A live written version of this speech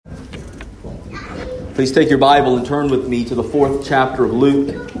Please take your Bible and turn with me to the 4th chapter of Luke.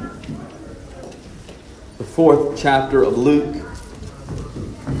 The 4th chapter of Luke.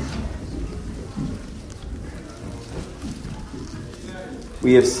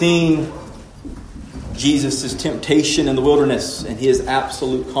 We have seen Jesus' temptation in the wilderness and his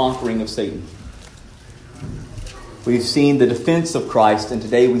absolute conquering of Satan. We've seen the defense of Christ, and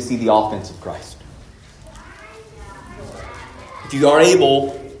today we see the offense of Christ. If you are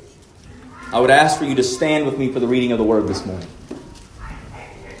able, I would ask for you to stand with me for the reading of the Word this morning.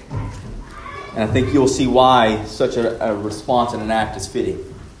 And I think you'll see why such a response and an act is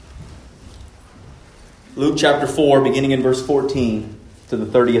fitting. Luke chapter 4, beginning in verse 14 to the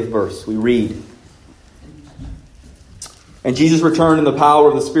 30th verse, we read, "And Jesus returned in the power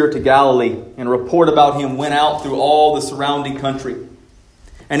of the Spirit to Galilee, and a report about him went out through all the surrounding country.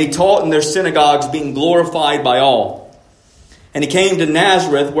 And he taught in their synagogues, being glorified by all. And he came to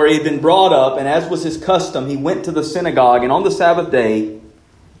Nazareth, where he had been brought up, and as was his custom, he went to the synagogue, and on the Sabbath day,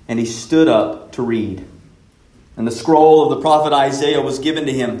 and he stood up to read. And the scroll of the prophet Isaiah was given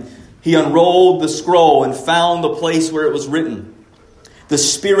to him. He unrolled the scroll and found the place where it was written, 'The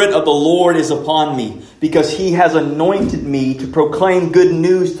Spirit of the Lord is upon me, because he has anointed me to proclaim good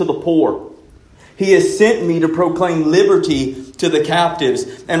news to the poor. He has sent me to proclaim liberty to the captives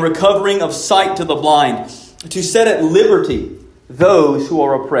and recovering of sight to the blind, to set at liberty those who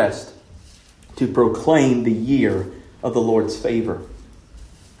are oppressed, to proclaim the year of the Lord's favor.'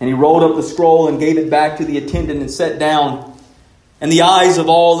 And he rolled up the scroll and gave it back to the attendant and sat down. And the eyes of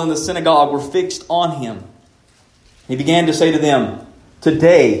all in the synagogue were fixed on him. He began to say to them,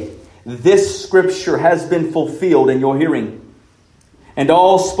 'Today this scripture has been fulfilled in your hearing.' And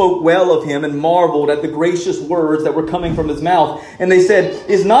all spoke well of him and marveled at the gracious words that were coming from his mouth. And they said,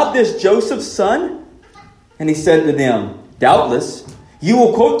 'Is not this Joseph's son?' And he said to them, 'Doubtless you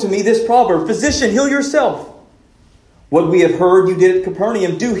will quote to me this proverb, Physician, heal yourself. What we have heard you did at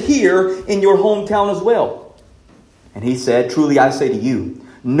Capernaum, do here in your hometown as well.' And he said, 'Truly I say to you,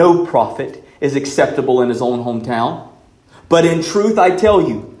 no prophet is acceptable in his own hometown. But in truth I tell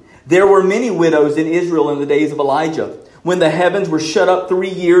you, there were many widows in Israel in the days of Elijah, when the heavens were shut up 3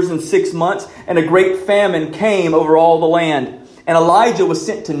 years and 6 months, and a great famine came over all the land. And Elijah was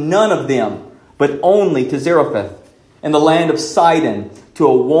sent to none of them, but only to Zarephath, in the land of Sidon, to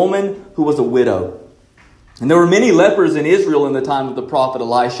a woman who was a widow. And there were many lepers in Israel in the time of the prophet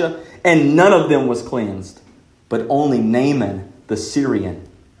Elisha, and none of them was cleansed, but only Naaman the Syrian.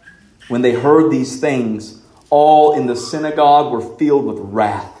 When they heard these things, all in the synagogue were filled with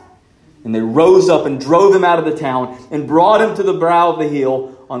wrath. And they rose up and drove him out of the town and brought him to the brow of the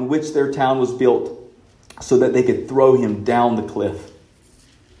hill on which their town was built, so that they could throw him down the cliff.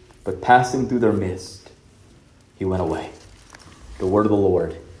 But passing through their midst, he went away." The word of the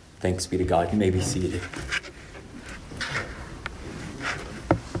Lord. Thanks be to God. You may be seated.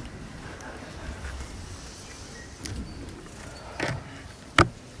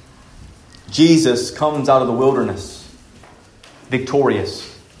 Jesus comes out of the wilderness victorious,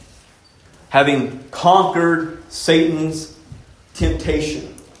 having conquered Satan's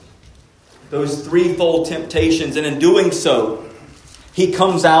temptation, those threefold temptations. And in doing so, he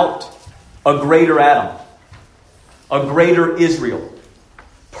comes out a greater Adam, a greater Israel,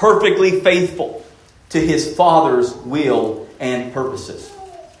 perfectly faithful to his Father's will and purposes.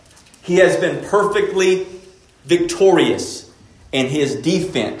 He has been perfectly victorious in his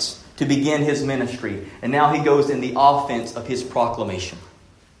defense to begin his ministry. And now he goes in the offense of his proclamation.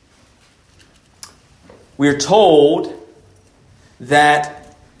 We're told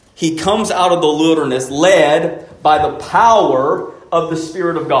that he comes out of the wilderness led by the power of the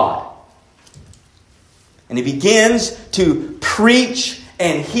Spirit of God. And he begins to preach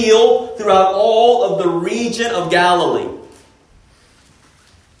and heal throughout all of the region of Galilee.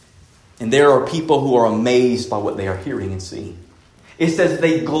 And there are people who are amazed by what they are hearing and seeing. It says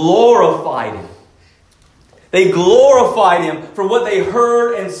they glorified him. They glorified him for what they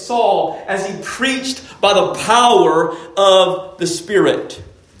heard and saw as he preached by the power of the Spirit.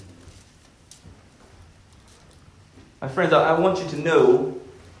 My friends, I want you to know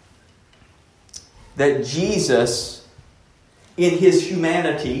that Jesus, in his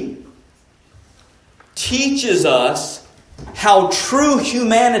humanity, teaches us how true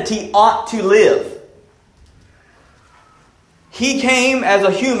humanity ought to live. He came as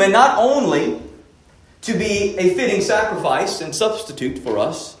a human not only to be a fitting sacrifice and substitute for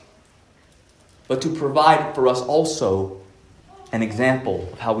us, but to provide for us also an example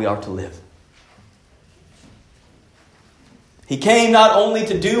of how we are to live. He came not only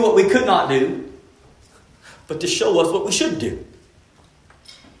to do what we could not do, but to show us what we should do.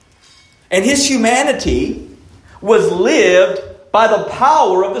 And his humanity was lived by the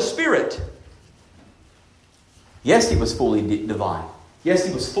power of the Spirit. Yes, he was fully divine. Yes,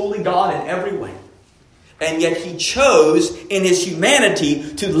 he was fully God in every way. And yet he chose in his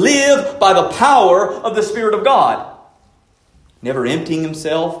humanity to live by the power of the Spirit of God. Never emptying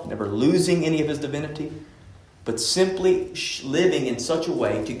himself, never losing any of his divinity, but simply living in such a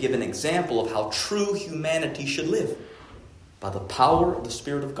way to give an example of how true humanity should live. By the power of the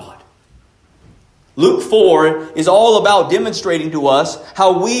Spirit of God. Luke 4 is all about demonstrating to us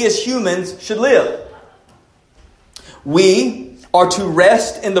how we as humans should live. We are to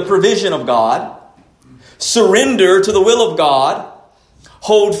rest in the provision of God, surrender to the will of God,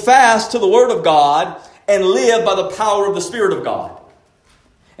 hold fast to the Word of God, and live by the power of the Spirit of God.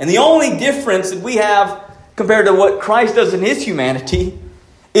 And the only difference that we have compared to what Christ does in his humanity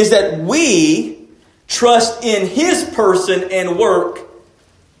is that we trust in his person and work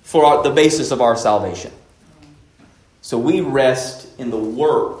for the basis of our salvation. So we rest in the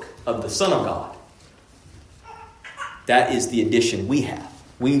work of the Son of God. That is the addition we have.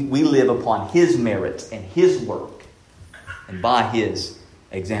 We live upon his merits and his work and by his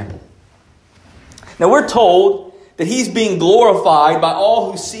example. Now we're told that he's being glorified by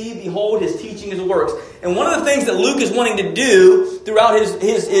all who see, behold, his teaching, his works. And one of the things that Luke is wanting to do throughout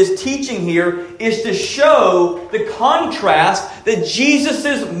his teaching here is to show the contrast that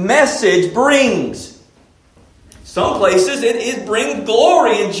Jesus' message brings. Some places it brings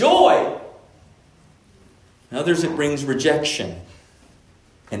glory and joy. In others it brings rejection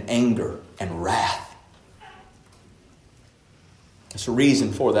and anger and wrath. There's a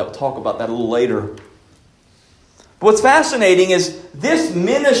reason for that. We'll talk about that a little later. But what's fascinating is this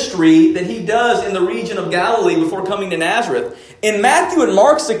ministry that he does in the region of Galilee before coming to Nazareth. In Matthew and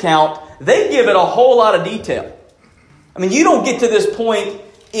Mark's account, they give it a whole lot of detail. I mean, you don't get to this point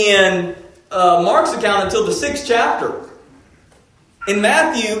in Mark's account until the 6th chapter. In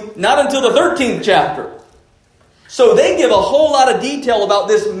Matthew, not until the 13th chapter. So they give a whole lot of detail about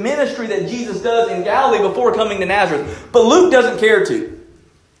this ministry that Jesus does in Galilee before coming to Nazareth. But Luke doesn't care to.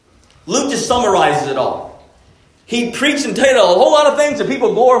 Luke just summarizes it all. He preached and told a whole lot of things and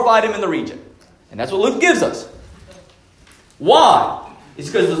people glorified him in the region. And that's what Luke gives us. Why? It's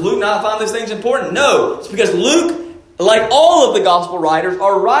because does Luke not find these things important? No. It's because Luke, like all of the gospel writers,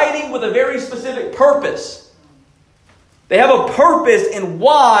 are writing with a very specific purpose. They have a purpose in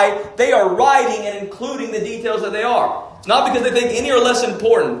why they are writing and including the details that they are. It's not because they think any are less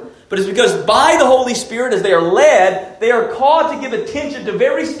important, but it's because by the Holy Spirit, as they are led, they are called to give attention to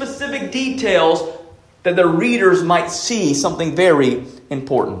very specific details that their readers might see something very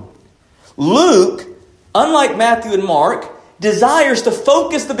important. Luke, unlike Matthew and Mark, desires to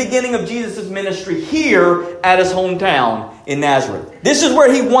focus the beginning of Jesus' ministry here at his hometown in Nazareth. This is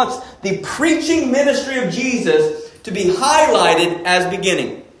where he wants the preaching ministry of Jesus to be highlighted as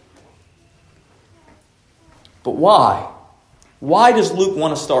beginning. But why? Why does Luke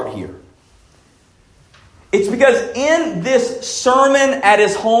want to start here? It's because in this sermon at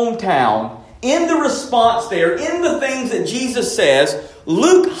his hometown, in the response there, in the things that Jesus says,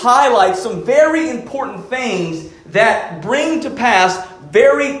 Luke highlights some very important things that bring to pass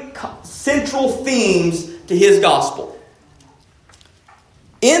very central themes to his gospel.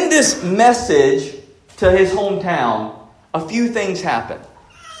 In this message to his hometown, a few things happen.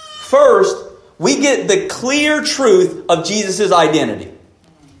 First, we get the clear truth of Jesus' identity.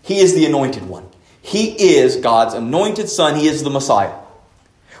 He is the anointed one. He is God's anointed son. He is the Messiah.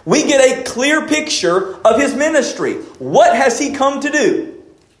 We get a clear picture of his ministry. What has he come to do?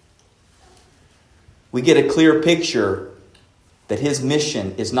 We get a clear picture that his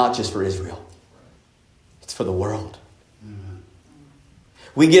mission is not just for Israel. It's for the world.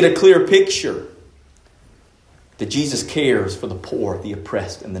 We get a clear picture that Jesus cares for the poor, the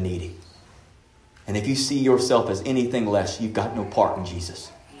oppressed, and the needy. And if you see yourself as anything less, you've got no part in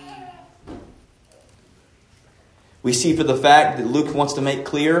Jesus. We see for the fact that Luke wants to make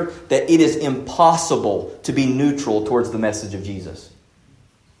clear that it is impossible to be neutral towards the message of Jesus.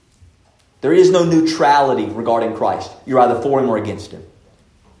 There is no neutrality regarding Christ. You're either for him or against him.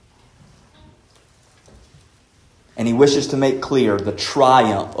 And he wishes to make clear the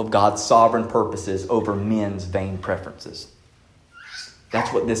triumph of God's sovereign purposes over men's vain preferences.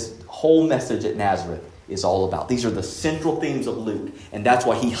 That's what this whole message at Nazareth is all about. These are the central themes of Luke. And that's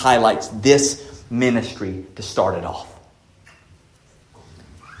why he highlights this ministry to start it off.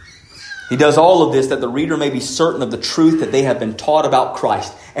 He does all of this that the reader may be certain of the truth that they have been taught about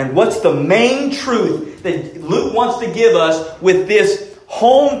Christ. And what's the main truth that Luke wants to give us with this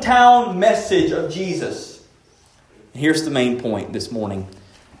hometown message of Jesus? Here's the main point this morning.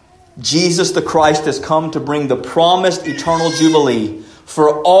 Jesus the Christ has come to bring the promised eternal jubilee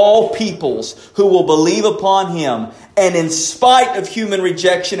for all peoples who will believe upon Him. And in spite of human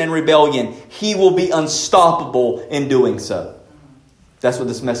rejection and rebellion, He will be unstoppable in doing so. That's what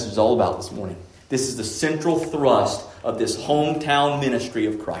this message is all about this morning. This is the central thrust of this hometown ministry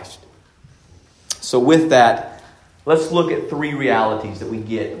of Christ. So with that, let's look at three realities that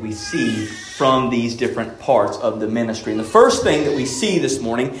we see from these different parts of the ministry. And the first thing that we see this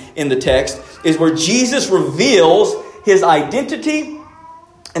morning in the text is where Jesus reveals His identity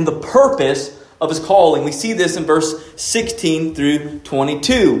and the purpose of His calling. We see this in verse 16 through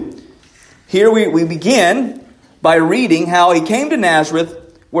 22. Here we begin by reading how He came to Nazareth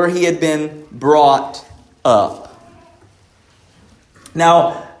where He had been brought up.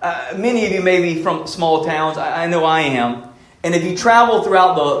 Now, many of you may be from small towns. I know I am. And if you travel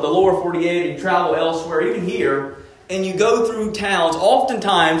throughout the lower 48, or you travel elsewhere, even here, and you go through towns,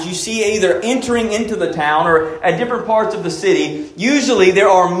 oftentimes you see either entering into the town or at different parts of the city, usually there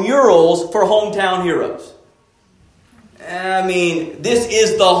are murals for hometown heroes. I mean, this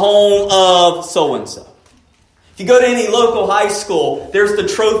is the home of so-and-so. If you go to any local high school, there's the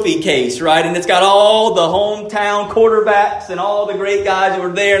trophy case, right? And it's got all the hometown quarterbacks and all the great guys who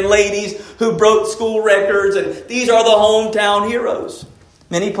were there and ladies who broke school records. And these are the hometown heroes.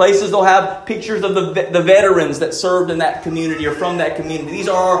 Many places they'll have pictures of the veterans that served in that community or from that community. These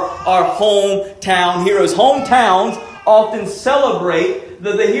are our hometown heroes. Hometowns often celebrate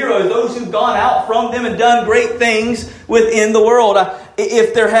the heroes, those who've gone out from them and done great things within the world.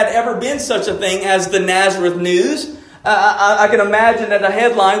 If there had ever been such a thing as the Nazareth News, I can imagine that a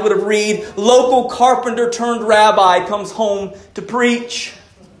headline would have read, "Local carpenter turned rabbi comes home to preach."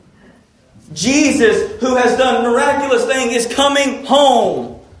 Jesus, who has done miraculous things, is coming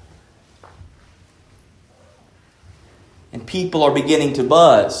home. And people are beginning to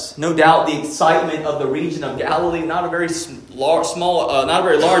buzz. No doubt the excitement of the region of Galilee, not a very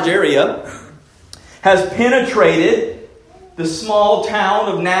large area, has penetrated the small town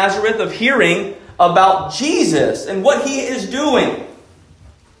of Nazareth of hearing about Jesus and what He is doing.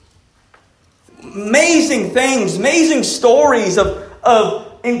 Amazing things, amazing stories of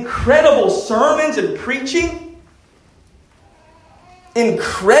incredible sermons and preaching.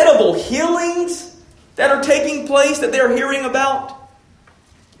 Incredible healings that are taking place that they're hearing about.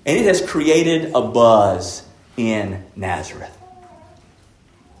 And it has created a buzz in Nazareth.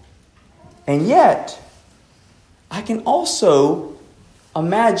 And yet, I can also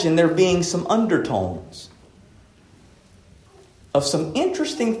imagine there being some undertones of some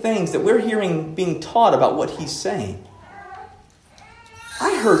interesting things that we're hearing being taught about what He's saying.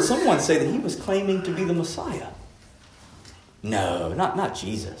 I heard someone say that He was claiming to be the Messiah. No, not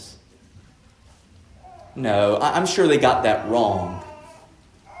Jesus. No, I'm sure they got that wrong.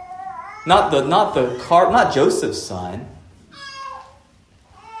 Not Joseph's son.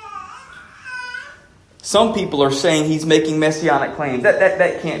 Some people are saying He's making messianic claims.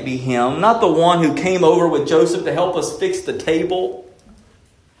 That can't be Him. Not the one who came over with Joseph to help us fix the table.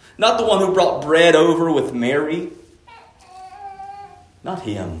 Not the one who brought bread over with Mary. Not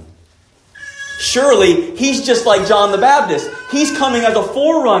Him. Surely He's just like John the Baptist. He's coming as a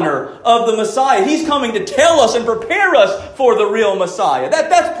forerunner of the Messiah. He's coming to tell us and prepare us for the real Messiah.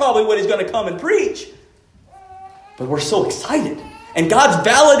 That's probably what He's going to come and preach. But we're so excited. And God's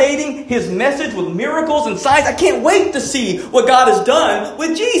validating His message with miracles and signs. I can't wait to see what God has done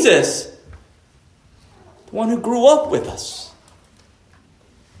with Jesus. The one who grew up with us.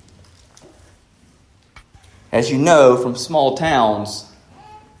 As you know from small towns,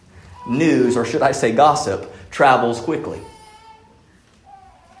 news, or should I say gossip, travels quickly.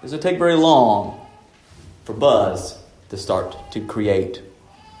 It doesn't take very long for buzz to start to create.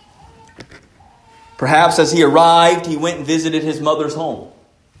 Perhaps as He arrived, He went and visited His mother's home.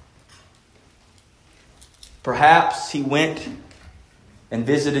 Perhaps He went and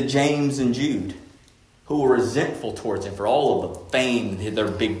visited James and Jude, who were resentful towards Him for all of the fame that their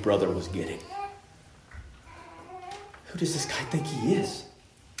big brother was getting. Who does this guy think he is?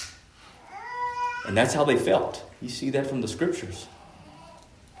 And that's how they felt. You see that from the Scriptures.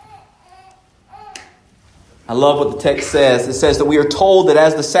 I love what the text says. It says that we are told that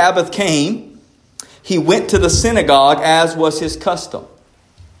as the Sabbath came, He went to the synagogue as was His custom.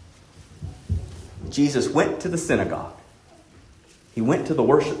 Jesus went to the synagogue. He went to the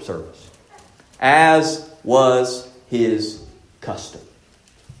worship service as was His custom.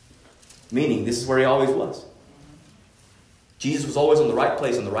 Meaning, this is where He always was. Jesus was always in the right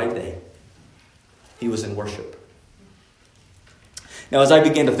place on the right day. He was in worship. Now, as I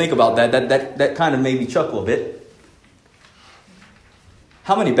began to think about that kind of made me chuckle a bit.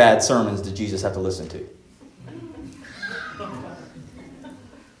 How many bad sermons did Jesus have to listen to?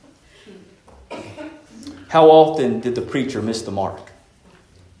 How often did the preacher miss the mark?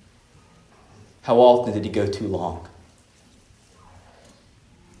 How often did he go too long?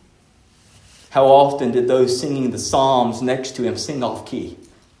 How often did those singing the Psalms next to him sing off key?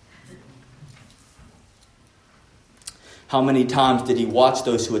 How many times did he watch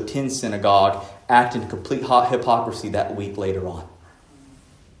those who attend synagogue act in complete hypocrisy that week later on?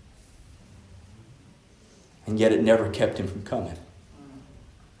 And yet it never kept him from coming.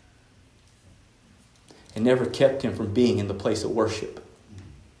 It never kept him from being in the place of worship.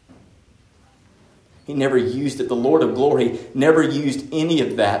 He never used it. The Lord of glory never used any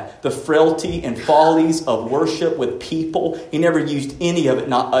of that. The frailty and follies of worship with people. He never used any of it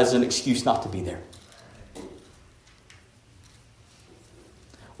not as an excuse not to be there.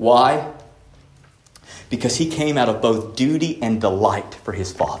 Why? Because he came out of both duty and delight for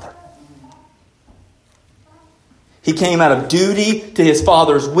his Father. He came out of duty to his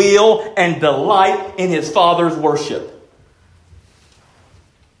Father's will and delight in his Father's worship.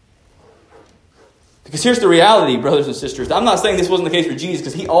 Because here's the reality, brothers and sisters. I'm not saying this wasn't the case for Jesus,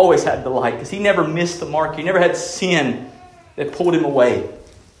 because he always had delight, because he never missed the mark. He never had sin that pulled him away.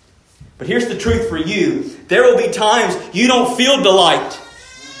 But here's the truth for you. There will be times you don't feel delight.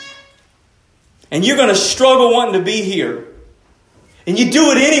 And you're going to struggle wanting to be here. And you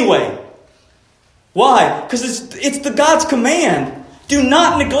do it anyway. Why? Because it's the God's command. Do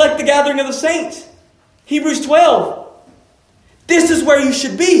not neglect the gathering of the saints. Hebrews 12. This is where you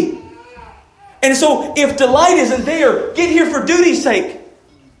should be. And so if delight isn't there, get here for duty's sake.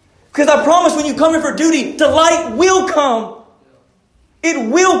 Because I promise when you come here for duty, delight will come. It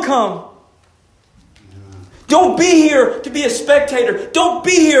will come. Don't be here to be a spectator. Don't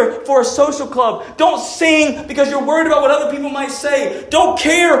be here for a social club. Don't sing because you're worried about what other people might say. Don't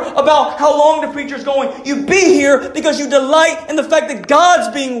care about how long the preacher's going. You be here because you delight in the fact that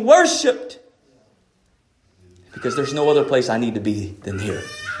God's being worshipped. Because there's no other place I need to be than here.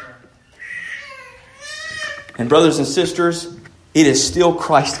 And brothers and sisters, it is still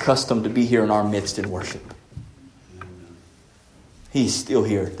Christ's custom to be here in our midst in worship. He's still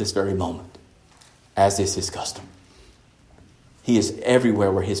here at this very moment, as is his custom. He is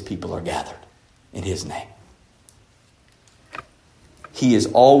everywhere where his people are gathered in his name. He is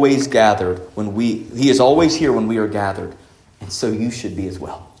always gathered he is always here when we are gathered, and so you should be as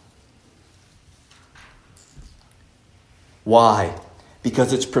well. Why?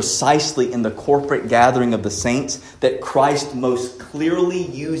 Because it's precisely in the corporate gathering of the saints that Christ most clearly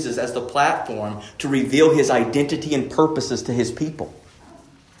uses as the platform to reveal his identity and purposes to his people.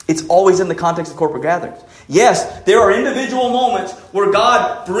 It's always in the context of corporate gatherings. Yes, there are individual moments where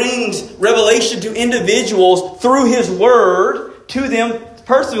God brings revelation to individuals through his word to them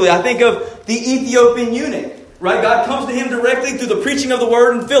personally. I think of the Ethiopian eunuch, right? God comes to him directly through the preaching of the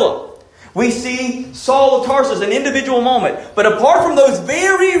word in Philip. We see Saul of Tarsus, an individual moment. But apart from those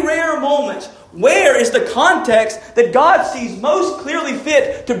very rare moments, where is the context that God sees most clearly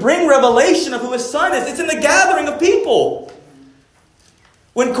fit to bring revelation of who his Son is? It's in the gathering of people.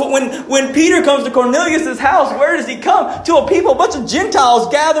 When Peter comes to Cornelius' house, where does he come? To a bunch of Gentiles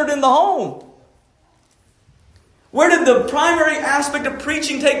gathered in the home. Where did the primary aspect of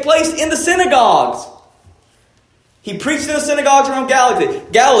preaching take place? In the synagogues. He preached in the synagogues around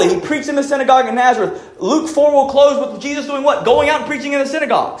Galilee. He preached in the synagogue in Nazareth. Luke 4 will close with Jesus doing what? Going out and preaching in the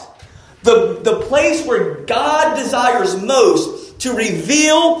synagogues. The place where God desires most to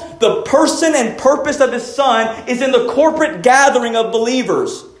reveal the person and purpose of his Son is in the corporate gathering of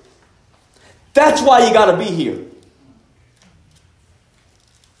believers. That's why you got to be here.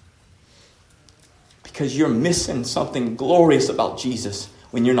 Because you're missing something glorious about Jesus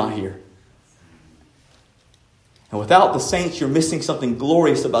when you're not here. And without the saints, you're missing something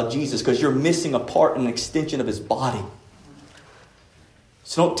glorious about Jesus because you're missing a part and an extension of his body.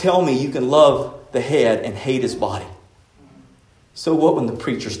 So don't tell me you can love the head and hate his body. So what when the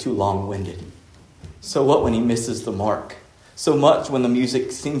preacher's too long-winded? So what when he misses the mark? So much when the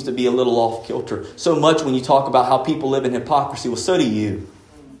music seems to be a little off kilter. So much when you talk about how people live in hypocrisy. Well, so do you.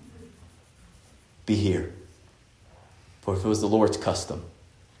 Be here. For if it was the Lord's custom,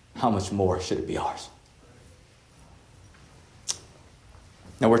 how much more should it be ours?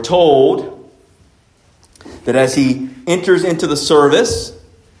 Now we're told that as he enters into the service,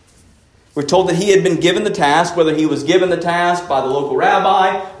 we're told that he had been given the task, whether he was given the task by the local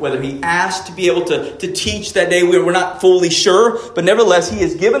rabbi, whether he asked to be able to teach that day, we're not fully sure. But nevertheless, he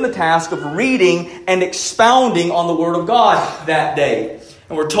is given the task of reading and expounding on the Word of God that day.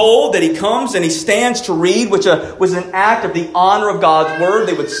 And we're told that he comes and he stands to read, which was an act of the honor of God's Word.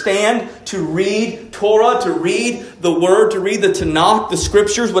 They would stand to read Torah, to read the Word, to read the Tanakh, the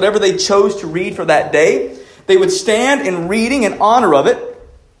Scriptures, whatever they chose to read for that day. They would stand in reading in honor of it.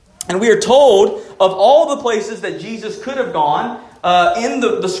 And we are told of all the places that Jesus could have gone in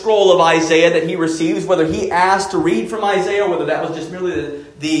the scroll of Isaiah that he receives, whether he asked to read from Isaiah, or whether that was just merely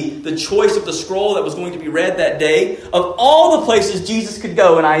the choice of the scroll that was going to be read that day. Of all the places Jesus could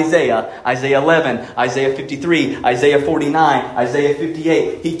go in Isaiah 11, Isaiah 53, Isaiah 49, Isaiah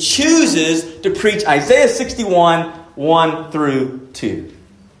 58, he chooses to preach Isaiah 61, 1 through 2.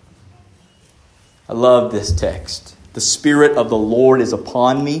 I love this text. The Spirit of the Lord is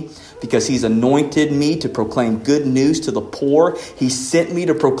upon me, because He's anointed me to proclaim good news to the poor. He sent me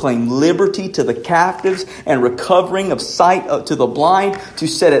to proclaim liberty to the captives and recovering of sight to the blind, to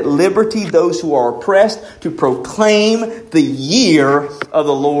set at liberty those who are oppressed, to proclaim the year of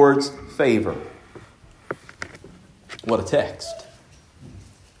the Lord's favor. What a text.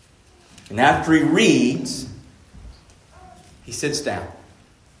 And after he reads, he sits down.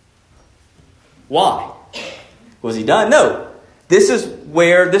 Why? Was he done? No. This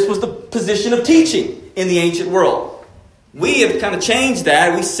was the position of teaching in the ancient world. We have kind of changed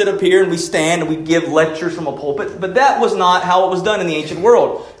that. We sit up here and we stand and we give lectures from a pulpit. But that was not how it was done in the ancient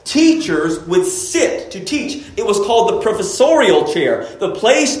world. Teachers would sit to teach. It was called the professorial chair, the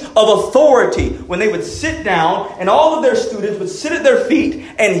place of authority, when they would sit down and all of their students would sit at their feet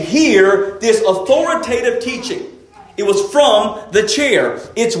and hear this authoritative teaching. It was from the chair.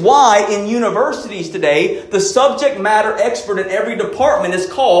 It's why in universities today, the subject matter expert in every department is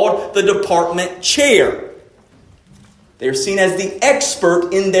called the department chair. They're seen as the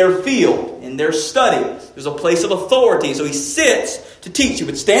expert in their field, in their study. There's a place of authority. So he sits to teach. He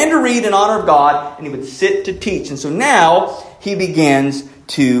would stand to read in honor of God, and he would sit to teach. And so now he begins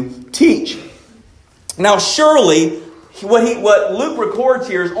to teach. Now surely, what Luke records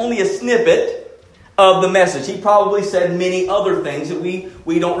here is only a snippet of the message. He probably said many other things that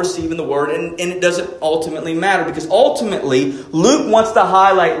we don't receive in the Word, and it doesn't ultimately matter, because ultimately Luke wants to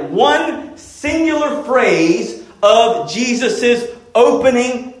highlight one singular phrase of Jesus'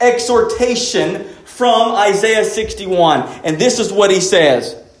 opening exhortation from Isaiah 61. And this is what he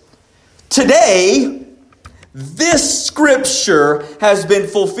says. Today, this scripture has been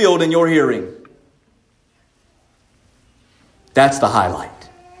fulfilled in your hearing. That's the highlight.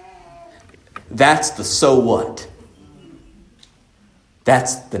 That's the so what.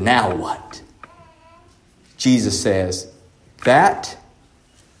 That's the now what. Jesus says, that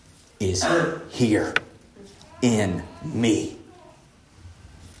is here in me.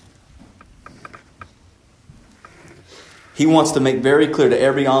 He wants to make very clear to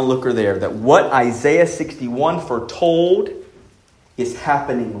every onlooker there that what Isaiah 61 foretold is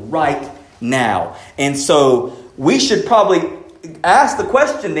happening right now. And so we should probably ask the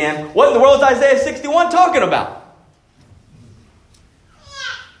question then, what in the world is Isaiah 61 talking about?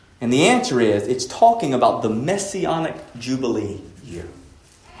 And the answer is, it's talking about the Messianic Jubilee year,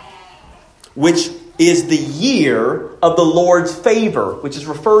 which is the year of the Lord's favor, which is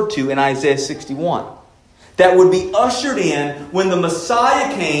referred to in Isaiah 61. That would be ushered in when the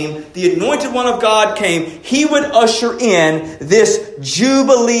Messiah came, the anointed one of God came, he would usher in this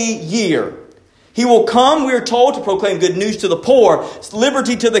Jubilee year. He will come, we are told, to proclaim good news to the poor,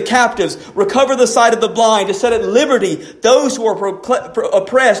 liberty to the captives, recover the sight of the blind, to set at liberty those who are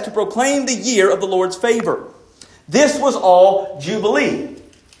oppressed, to proclaim the year of the Lord's favor. This was all Jubilee.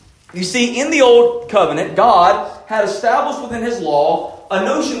 You see, in the Old Covenant, God had established within His law a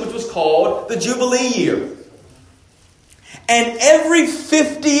notion which was called the Jubilee year. And every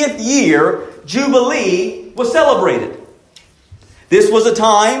 50th year, Jubilee was celebrated. This was a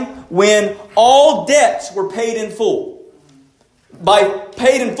time when all debts were paid in full. By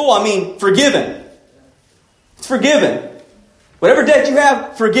paid in full, I mean forgiven. It's forgiven. Whatever debt you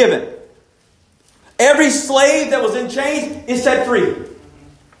have, forgiven. Every slave that was in chains is set free.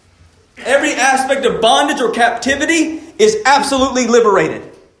 Every aspect of bondage or captivity is absolutely liberated.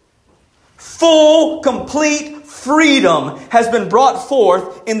 Full, complete freedom has been brought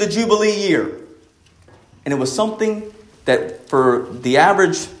forth in the Jubilee year. And it was something that for the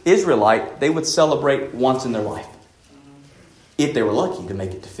average Israelite, they would celebrate once in their life. If they were lucky to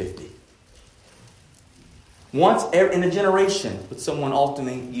make it to 50. Once in a generation would someone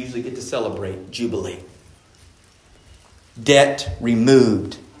ultimately usually get to celebrate Jubilee. Debt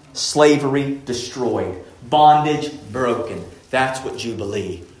removed. Slavery destroyed. Bondage broken. That's what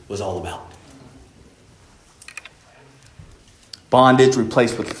Jubilee was all about. Bondage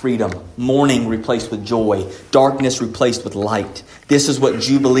replaced with freedom. Mourning replaced with joy. Darkness replaced with light. This is what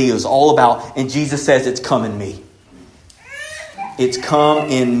Jubilee is all about. And Jesus says, it's come in me. It's come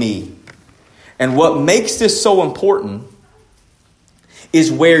in me. And what makes this so important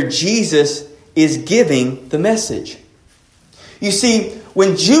is where Jesus is giving the message. You see,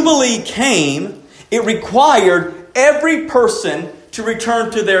 when Jubilee came, it required every person to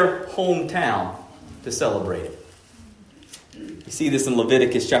return to their hometown to celebrate it. You see this in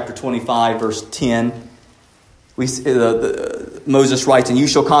Leviticus chapter 25, verse 10. Moses writes, "And you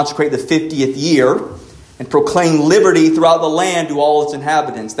shall consecrate the 50th year and proclaim liberty throughout the land to all its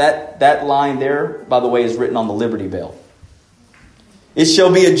inhabitants." That line there, by the way, is written on the Liberty Bell. "It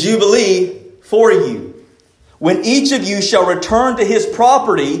shall be a jubilee for you, when each of you shall return to his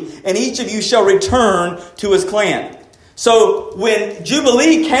property, and each of you shall return to his clan." So when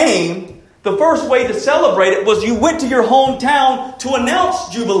Jubilee came, the first way to celebrate it was you went to your hometown to announce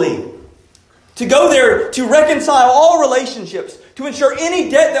Jubilee. To go there to reconcile all relationships, to ensure any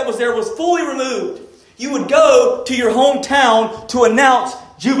debt that was there was fully removed. You would go to your hometown to announce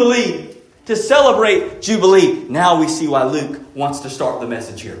Jubilee, to celebrate Jubilee. Now we see why Luke wants to start the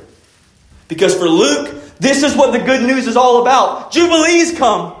message here. Because for Luke, this is what the good news is all about. Jubilee's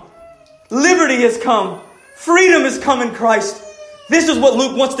come. Liberty has come. Freedom has come in Christ. This is what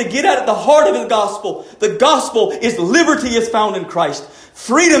Luke wants to get at the heart of the gospel. The gospel is liberty is found in Christ.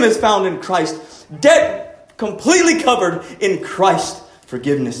 Freedom is found in Christ. Debt completely covered in Christ.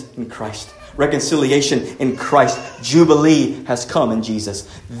 Forgiveness in Christ. Reconciliation in Christ. Jubilee has come in Jesus.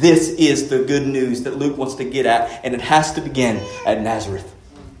 This is the good news that Luke wants to get at, and it has to begin at Nazareth.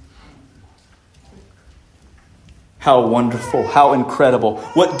 How wonderful, how incredible.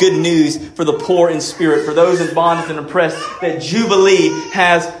 What good news for the poor in spirit, for those in bondage and oppressed, that Jubilee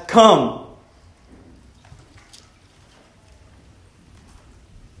has come.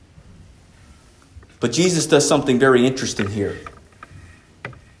 But Jesus does something very interesting here.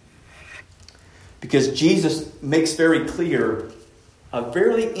 Because Jesus makes very clear a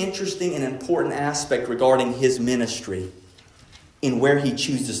very interesting and important aspect regarding his ministry in where he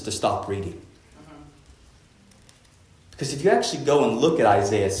chooses to stop reading. Because if you actually go and look at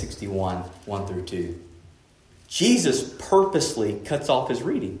Isaiah 61, 1 through 2, Jesus purposely cuts off his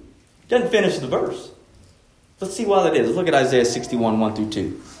reading. He doesn't finish the verse. Let's see why that is. Let's look at Isaiah 61, 1 through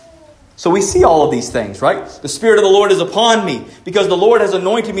 2. So we see all of these things, right? The Spirit of the Lord is upon me, because the Lord has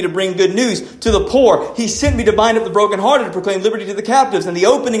anointed me to bring good news to the poor. He sent me to bind up the brokenhearted, to proclaim liberty to the captives, and the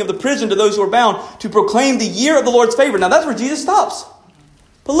opening of the prison to those who are bound, to proclaim the year of the Lord's favor. Now that's where Jesus stops.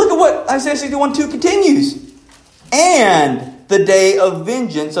 But look at what Isaiah 61, 2 continues. And the day of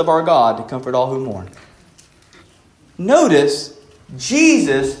vengeance of our God, to comfort all who mourn. Notice,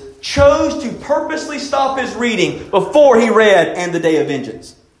 Jesus chose to purposely stop his reading before he read "and the day of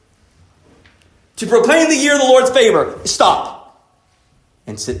vengeance." To proclaim the year of the Lord's favor, stop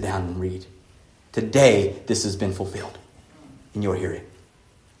and sit down and read. Today, this has been fulfilled in your hearing.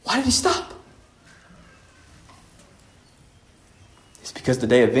 Why did he stop? It's because the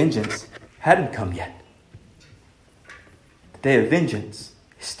day of vengeance hadn't come yet. The day of vengeance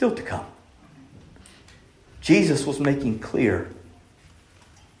is still to come. Jesus was making clear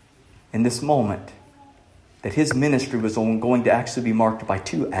in this moment that his ministry was going to actually be marked by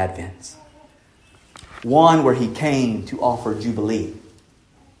two advents. One where he came to offer jubilee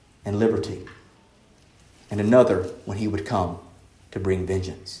and liberty, and another when he would come to bring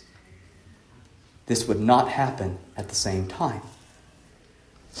vengeance. This would not happen at the same time.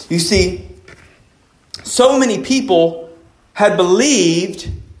 You see, so many people had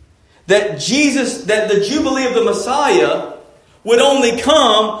believed that the Jubilee of the Messiah would only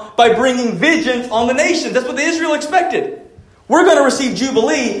come by bringing vengeance on the nation. That's what the Israel expected. We're going to receive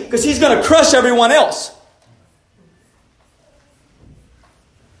Jubilee because he's going to crush everyone else.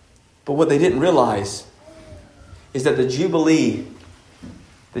 But what they didn't realize is that the Jubilee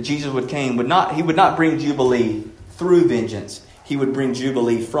that Jesus would he would not bring Jubilee through vengeance. He would bring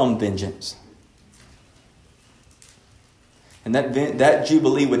Jubilee from vengeance. And that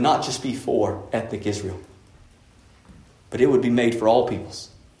Jubilee would not just be for ethnic Israel, but it would be made for all peoples.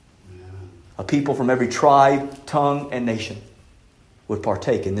 A people from every tribe, tongue, and nation would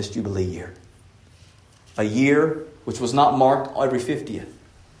partake in this Jubilee year. A year which was not marked every 50th,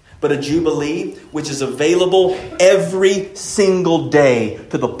 but a Jubilee which is available every single day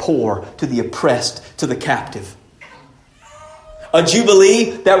to the poor, to the oppressed, to the captive. A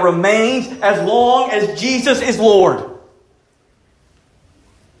Jubilee that remains as long as Jesus is Lord.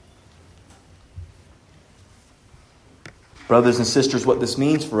 Brothers and sisters, what this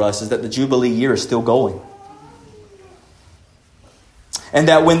means for us is that the Jubilee year is still going. And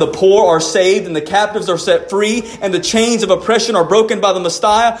that when the poor are saved and the captives are set free and the chains of oppression are broken by the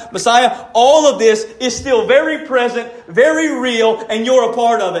Messiah, all of this is still very present, very real, and you're a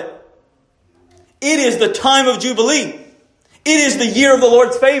part of it. It is the time of Jubilee. It is the year of the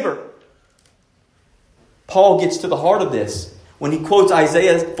Lord's favor. Paul gets to the heart of this when he quotes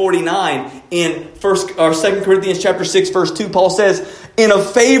Isaiah 49 in 2 Corinthians chapter 6, verse 2. Paul says, "In a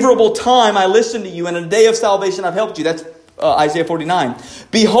favorable time I listened to you, and in a day of salvation I've helped you." That's Isaiah 49.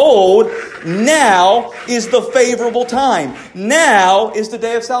 "Behold, now is the favorable time. Now is the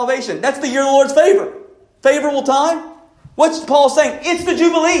day of salvation." That's the year of the Lord's favor. Favorable time? What's Paul saying? It's the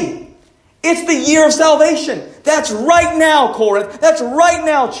Jubilee. It's the year of salvation. That's right now, Corinth. That's right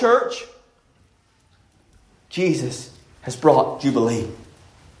now, church. Jesus has brought Jubilee.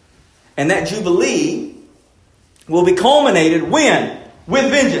 And that Jubilee will be culminated when?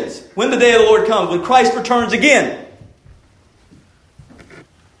 With vengeance. When the day of the Lord comes. When Christ returns again.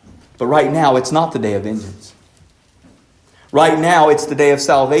 But right now, it's not the day of vengeance. Right now, it's the day of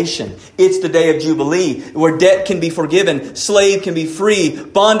salvation. It's the day of Jubilee, where debt can be forgiven, slave can be free,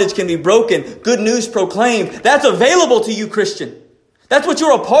 bondage can be broken, good news proclaimed. That's available to you, Christian. That's what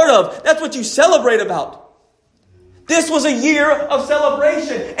you're a part of. That's what you celebrate about. This was a year of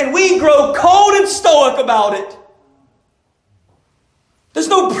celebration, and we grow cold and stoic about it. There's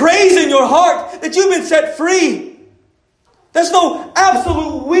no praise in your heart that you've been set free. There's no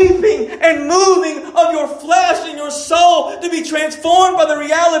absolute weeping and moving of your flesh and your soul to be transformed by the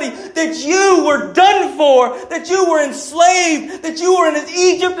reality that you were done for, that you were enslaved, that you were in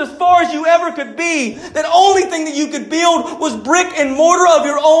Egypt as far as you ever could be. That only thing that you could build was brick and mortar of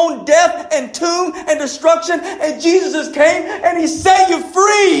your own death and tomb and destruction. And Jesus came and He set you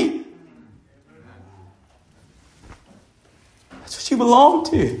free. That's what you belong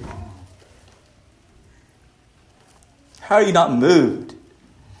to. How are you not moved?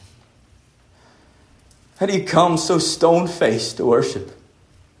 How do you come so stone-faced to worship?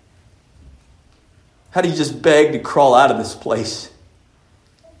 How do you just beg to crawl out of this place?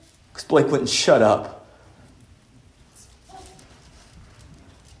 Because Blake wouldn't shut up.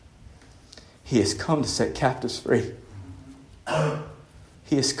 He has come to set captives free.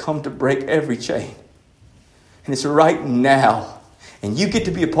 He has come to break every chain. And it's right now. And you get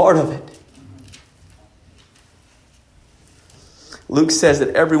to be a part of it. Luke says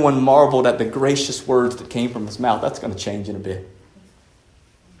that everyone marveled at the gracious words that came from His mouth. That's going to change in a bit.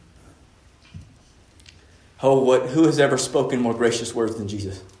 Who has ever spoken more gracious words than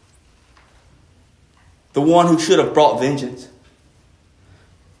Jesus? The one who should have brought vengeance.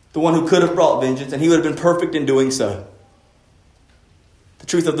 The one who could have brought vengeance, and He would have been perfect in doing so. The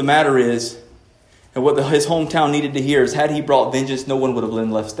truth of the matter is, and what His hometown needed to hear is, had He brought vengeance, no one would have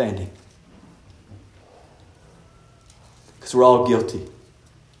been left standing. Because we're all guilty.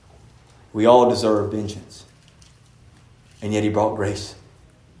 We all deserve vengeance. And yet He brought grace.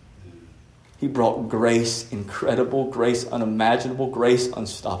 He brought grace, incredible grace, unimaginable grace,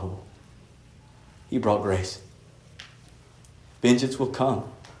 unstoppable. He brought grace. Vengeance will come.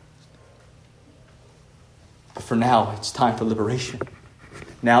 But for now, it's time for liberation.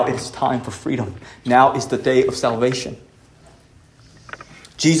 Now it's time for freedom. Now is the day of salvation.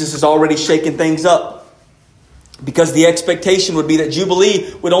 Jesus has already shaken things up. Because the expectation would be that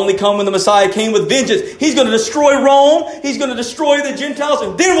Jubilee would only come when the Messiah came with vengeance. He's going to destroy Rome. He's going to destroy the Gentiles.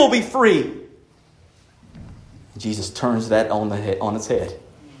 And then we'll be free. And Jesus turns that on its head.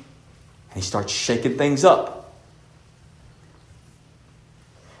 And He starts shaking things up.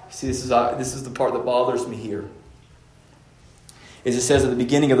 See, this is the part that bothers me here. As it says at the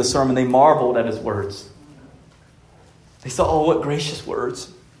beginning of the sermon, they marveled at His words. They saw, oh, what gracious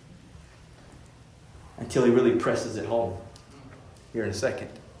words. Until He really presses it home here in a second.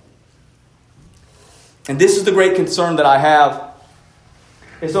 And this is the great concern that I have.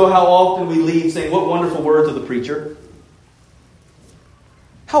 And so how often we leave saying, what wonderful words of the preacher.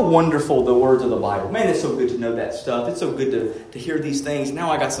 How wonderful the words of the Bible. Man, it's so good to know that stuff. It's so good to hear these things.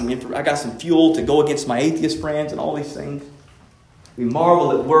 Now I got some fuel to go against my atheist friends and all these things. We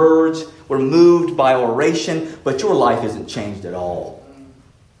marvel at words. We're moved by oration. But your life isn't changed at all.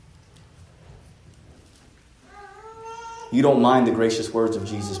 You don't mind the gracious words of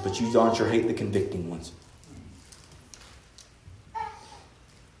Jesus, but you darn sure hate the convicting ones.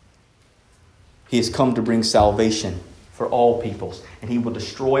 He has come to bring salvation for all peoples, and He will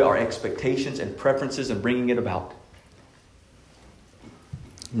destroy our expectations and preferences in bringing it about.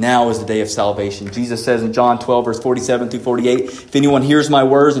 Now is the day of salvation. Jesus says in John 12, verse 47 through 48, if anyone hears my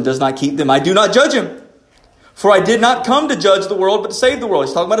words and does not keep them, I do not judge him. For I did not come to judge the world, but to save the world.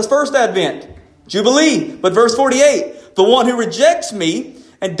 He's talking about His first advent. Jubilee. But verse 48, The one who rejects me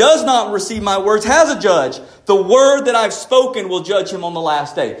and does not receive my words has a judge. The word that I've spoken will judge him on the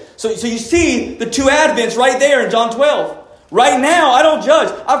last day. So you see the two advents right there in John 12. Right now, I don't judge.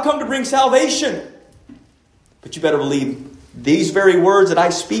 I've come to bring salvation. But you better believe these very words that I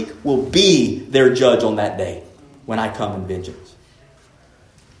speak will be their judge on that day when I come in vengeance.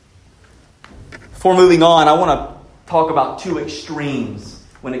 Before moving on, I want to talk about two extremes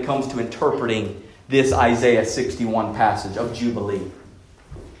when it comes to interpreting this Isaiah 61 passage of Jubilee.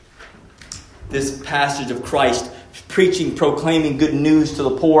 This passage of Christ preaching, proclaiming good news to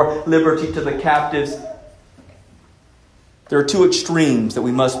the poor, liberty to the captives. There are two extremes that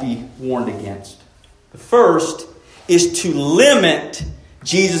we must be warned against. The first is to limit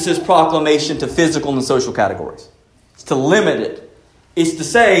Jesus' proclamation to physical and social categories. It's to limit it. It's to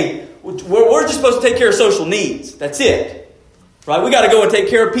say, we're just supposed to take care of social needs. That's it. Right? We got to go and take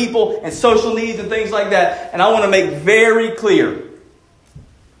care of people and social needs and things like that. And I want to make very clear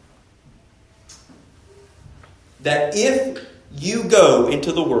that if you go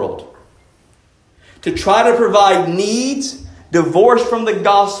into the world to try to provide needs divorced from the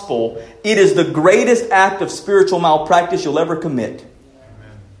gospel, it is the greatest act of spiritual malpractice you'll ever commit.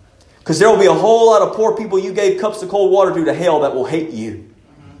 Because there will be a whole lot of poor people you gave cups of cold water to hell that will hate you.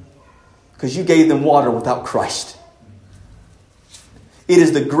 Because you gave them water without Christ. It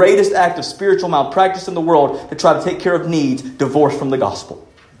is the greatest act of spiritual malpractice in the world to try to take care of needs divorced from the gospel.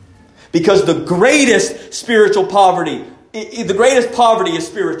 Because the greatest spiritual poverty, the greatest poverty is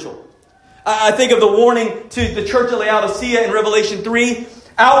spiritual. I think of the warning to the church of Laodicea in Revelation 3.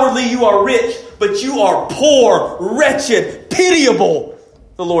 Outwardly you are rich, but you are poor, wretched, pitiable,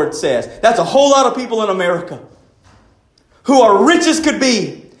 the Lord says. That's a whole lot of people in America who are rich as could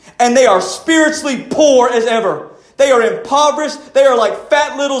be, and they are spiritually poor as ever. They are impoverished. They are like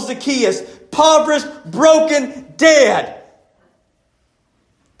fat little Zacchaeus, impoverished, broken, dead.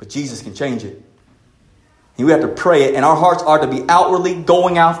 But Jesus can change it. And we have to pray it. And our hearts are to be outwardly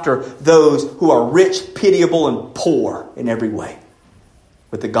going after those who are rich, pitiable, and poor in every way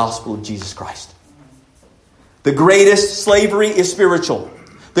with the gospel of Jesus Christ. The greatest slavery is spiritual.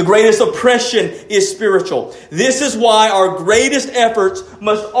 The greatest oppression is spiritual. This is why our greatest efforts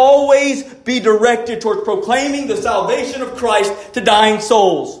must always be directed towards proclaiming the salvation of Christ to dying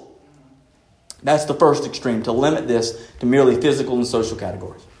souls. That's the first extreme, to limit this to merely physical and social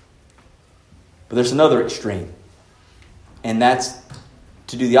categories. But there's another extreme, and that's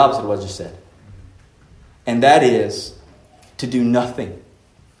to do the opposite of what I just said. And that is to do nothing,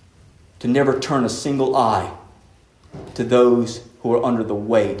 to never turn a single eye to those who are under the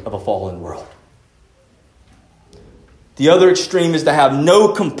weight of a fallen world. The other extreme is to have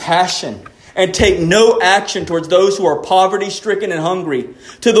no compassion and take no action towards those who are poverty-stricken and hungry,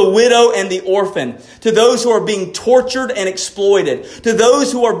 to the widow and the orphan, to those who are being tortured and exploited, to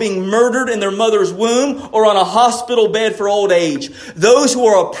those who are being murdered in their mother's womb or on a hospital bed for old age, those who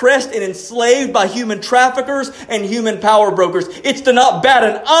are oppressed and enslaved by human traffickers and human power brokers. It's to not bat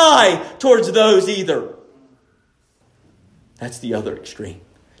an eye towards those either. That's the other extreme.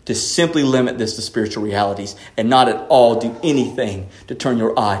 To simply limit this to spiritual realities and not at all do anything to turn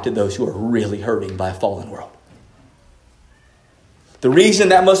your eye to those who are really hurting by a fallen world. The reason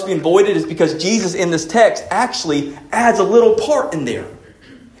that must be avoided is because Jesus in this text actually adds a little part in there.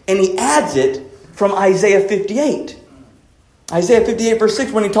 And he adds it from Isaiah 58. Isaiah 58 verse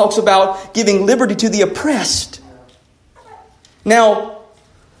 6 when he talks about giving liberty to the oppressed. Now,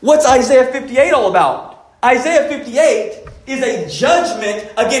 what's Isaiah 58 all about? Isaiah 58 is a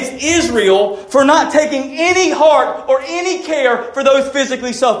judgment against Israel for not taking any heart or any care for those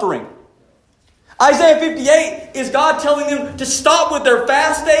physically suffering. Isaiah 58 is God telling them to stop with their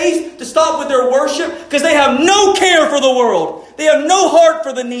fast days, to stop with their worship, because they have no care for the world. They have no heart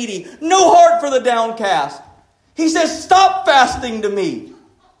for the needy, no heart for the downcast. He says, stop fasting to me,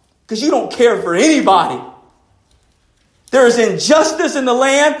 because you don't care for anybody. There is injustice in the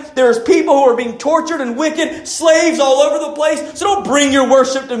land. There's people who are being tortured and wicked, slaves all over the place. So don't bring your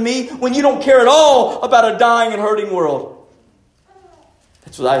worship to me when you don't care at all about a dying and hurting world.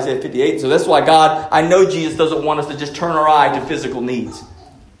 That's what Isaiah 58. So that's why God, I know Jesus doesn't want us to just turn our eye to physical needs.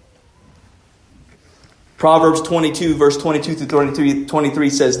 Proverbs 22 verse 22 through 23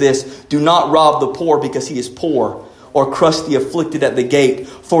 says this, do not rob the poor because he is poor, or crush the afflicted at the gate,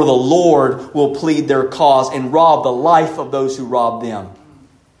 for the Lord will plead their cause and rob the life of those who rob them.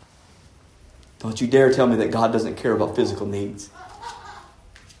 Don't you dare tell me that God doesn't care about physical needs,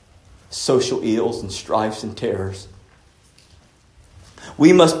 social ills and strifes and terrors.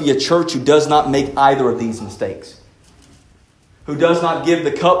 We must be a church who does not make either of these mistakes. who does not give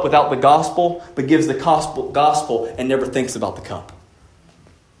the cup without the gospel, but gives the gospel and never thinks about the cup.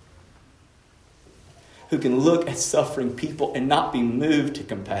 Who can look at suffering people and not be moved to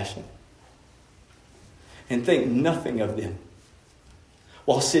compassion and think nothing of them,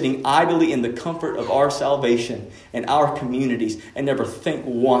 while sitting idly in the comfort of our salvation and our communities and never think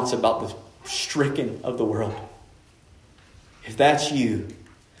once about the stricken of the world. If that's you,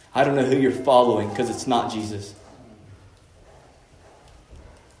 I don't know who you're following, because it's not Jesus.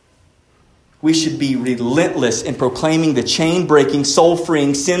 We should be relentless in proclaiming the chain-breaking,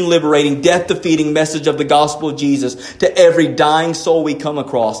 soul-freeing, sin-liberating, death-defeating message of the gospel of Jesus to every dying soul we come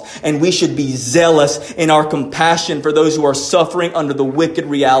across. And we should be zealous in our compassion for those who are suffering under the wicked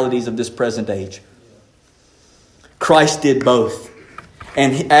realities of this present age. Christ did both.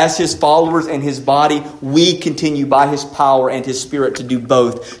 And as His followers and His body, we continue by His power and His Spirit to do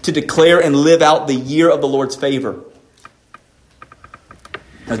both, to declare and live out the year of the Lord's favor.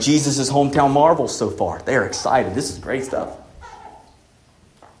 Now, Jesus' hometown marvels so far. They're excited. This is great stuff.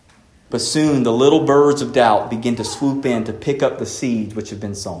 But soon the little birds of doubt begin to swoop in to pick up the seeds which have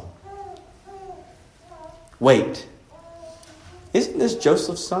been sown. Wait, isn't this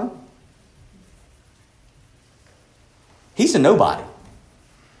Joseph's son? He's a nobody.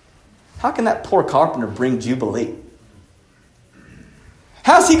 How can that poor carpenter bring Jubilee?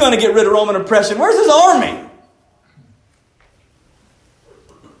 How's he going to get rid of Roman oppression? Where's his army?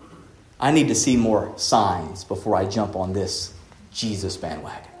 I need to see more signs before I jump on this Jesus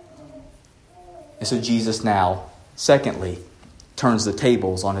bandwagon. And so Jesus now, secondly, turns the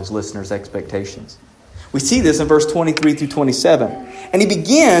tables on His listeners' expectations. We see this in verse 23 through 27. And He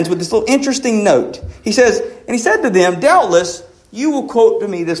begins with this little interesting note. He says, and He said to them, doubtless you will quote to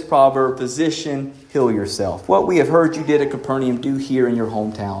me this proverb, physician, heal yourself. What we have heard you did at Capernaum, do here in your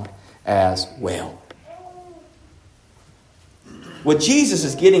hometown as well. What Jesus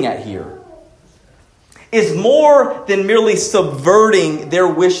is getting at here is more than merely subverting their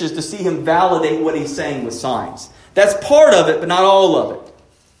wishes to see Him validate what He's saying with signs. That's part of it, but not all of it.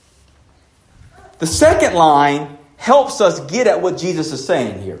 The second line helps us get at what Jesus is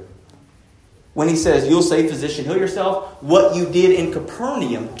saying here. When He says, you'll say, physician, heal yourself. What you did in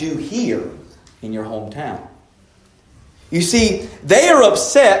Capernaum, do here in your hometown. You see, they are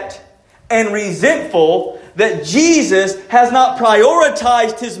upset and resentful that Jesus has not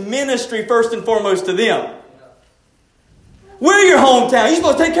prioritized His ministry first and foremost to them. We're your hometown. You're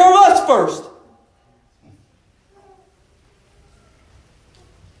supposed to take care of us first.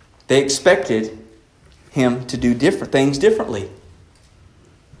 They expected Him to do different things differently.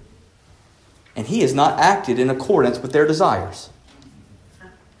 And He has not acted in accordance with their desires.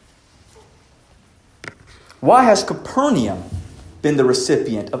 Why has Capernaum been the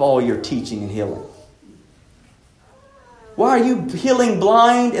recipient of all your teaching and healing? Why are you healing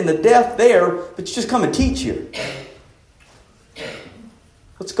blind and the deaf there, but you just come and teach here?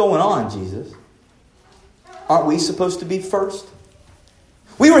 What's going on, Jesus? Aren't we supposed to be first?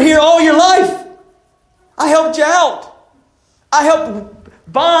 We were here all your life. I helped you out. I helped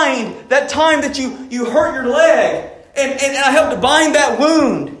bind that time that you hurt your leg. And I helped to bind that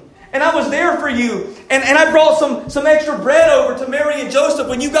wound. And I was there for you. And I brought some extra bread over to Mary and Joseph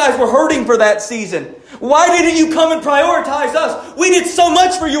when you guys were hurting for that season. Why didn't you come and prioritize us? We did so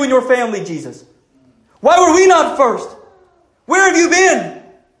much for you and your family, Jesus. Why were we not first? Where have you been?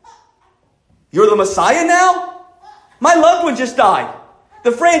 You're the Messiah now? My loved one just died.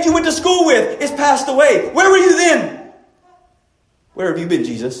 The friend you went to school with is passed away. Where were you then? Where have you been,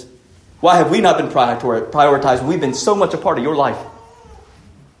 Jesus? Why have we not been prioritized? We've been so much a part of your life.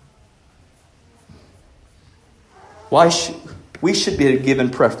 We should be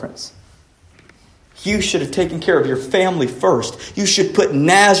given preference. You should have taken care of your family first. You should put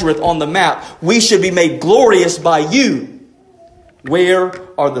Nazareth on the map. We should be made glorious by you. Where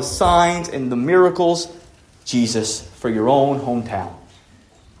are the signs and the miracles, Jesus, for your own hometown?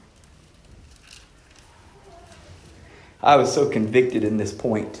 I was so convicted in this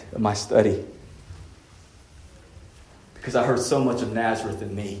point of my study because I heard so much of Nazareth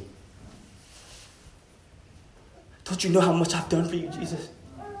in me. Don't you know how much I've done for you, Jesus?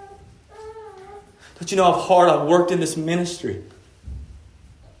 Don't you know how hard I've worked in this ministry?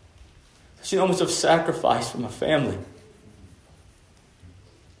 Don't you know how much I've sacrificed for my family?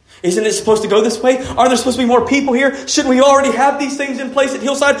 Isn't it supposed to go this way? Aren't there supposed to be more people here? Shouldn't we already have these things in place at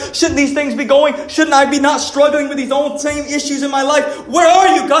Hillside? Shouldn't these things be going? Shouldn't I be not struggling with these old same issues in my life? Where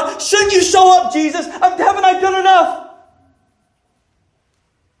are you, God? Shouldn't you show up, Jesus? Haven't I done enough?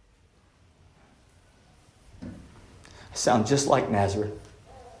 I sound just like Nazareth.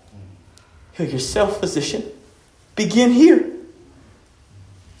 Heal yourself, physician. Begin here.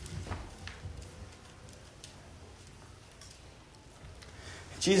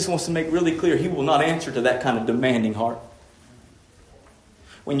 Jesus wants to make really clear He will not answer to that kind of demanding heart.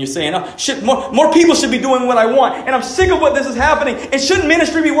 When you're saying, more people should be doing what I want, and I'm sick of what this is happening, and shouldn't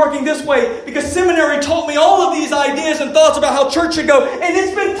ministry be working this way? Because seminary taught me all of these ideas and thoughts about how church should go, and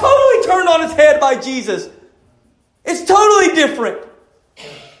it's been totally turned on its head by Jesus. It's totally different.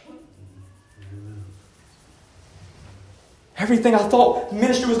 Everything I thought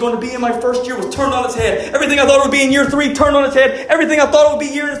ministry was going to be in my first year was turned on its head. Everything I thought it would be in year 3 turned on its head. Everything I thought it would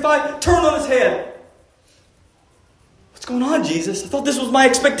be year 5 turned on its head. What's going on, Jesus? I thought this was my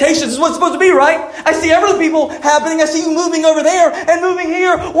expectations. This is what it's supposed to be, right? I see other people happening. I see you moving over there and moving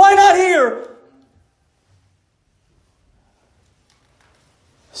here. Why not here?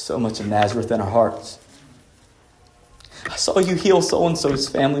 So much of Nazareth in our hearts. I saw you heal so-and-so's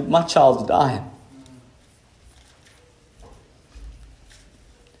family. My child's dying.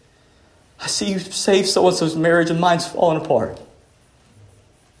 I see you save so-and-so's marriage and mine's falling apart.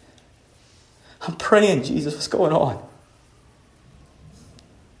 I'm praying, Jesus, what's going on?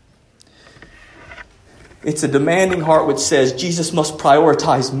 It's a demanding heart which says Jesus must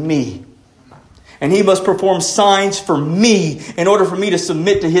prioritize me. And He must perform signs for me in order for me to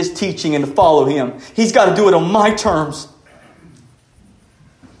submit to His teaching and to follow Him. He's got to do it on my terms.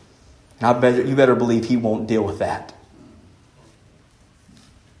 And you better believe He won't deal with that.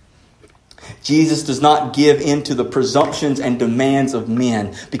 Jesus does not give in to the presumptions and demands of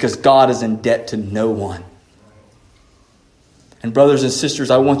men because God is in debt to no one. And brothers and sisters,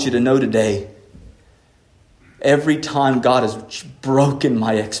 I want you to know today, every time God has broken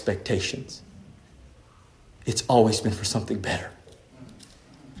my expectations, it's always been for something better.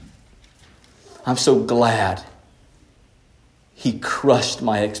 I'm so glad He crushed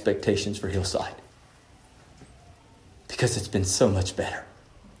my expectations for Hillside because it's been so much better.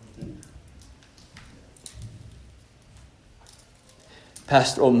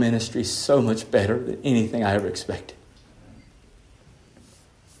 Pastoral ministry is so much better than anything I ever expected.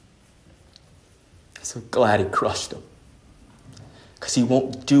 I'm so glad He crushed them. Because He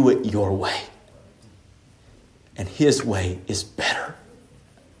won't do it your way. And His way is better.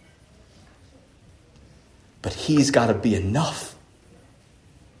 But He's got to be enough.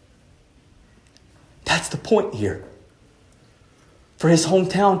 That's the point here. For His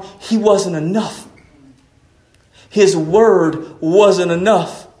hometown, He wasn't enough. His word wasn't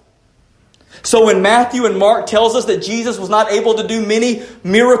enough. So when Matthew and Mark tells us that Jesus was not able to do many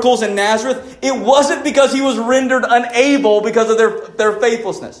miracles in Nazareth, it wasn't because He was rendered unable because of their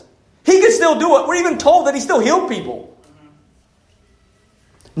faithlessness. He could still do it. We're even told that He still healed people.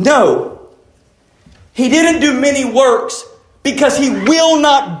 No. He didn't do many works because He will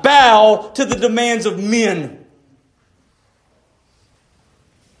not bow to the demands of men.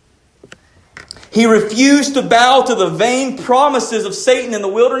 He refused to bow to the vain promises of Satan in the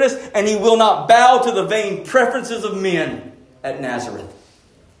wilderness, and He will not bow to the vain preferences of men at Nazareth.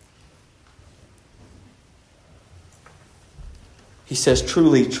 He says,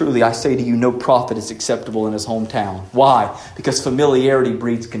 truly, truly, I say to you, no prophet is acceptable in his hometown. Why? Because familiarity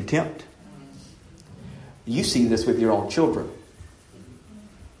breeds contempt. You see this with your own children.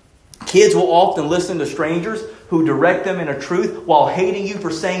 Kids will often listen to strangers who direct them in a truth while hating you for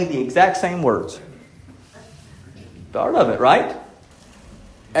saying the exact same words. Part of it, right?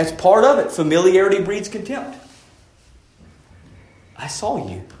 That's part of it. Familiarity breeds contempt. I saw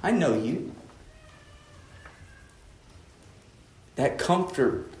you. I know you. That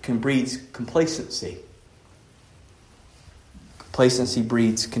comfort can breed complacency. Complacency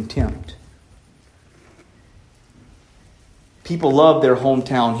breeds contempt. People love their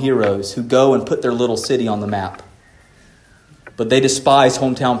hometown heroes who go and put their little city on the map. But they despise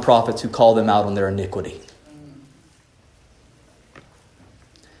hometown prophets who call them out on their iniquity.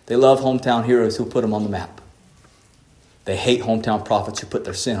 They love hometown heroes who put them on the map. They hate hometown prophets who put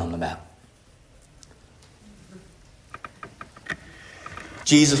their sin on the map.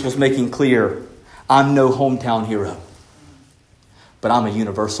 Jesus was making clear, I'm no hometown hero, but I'm a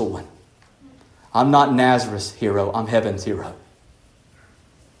universal one. I'm not Nazareth's hero, I'm heaven's hero.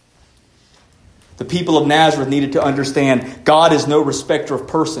 The people of Nazareth needed to understand God is no respecter of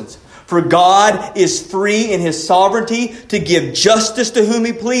persons. For God is free in His sovereignty to give justice to whom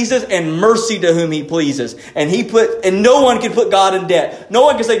He pleases and mercy to whom He pleases. And no one can put God in debt. No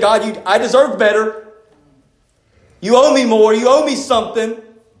one can say, God, I deserve better. You owe me more. You owe me something.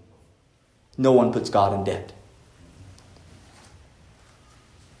 No one puts God in debt.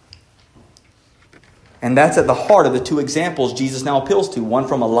 And that's at the heart of the two examples Jesus now appeals to. One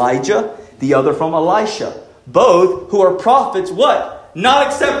from Elijah, the other from Elisha. Both who are prophets, what? Not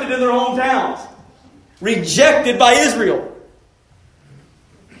accepted in their hometowns. Rejected by Israel.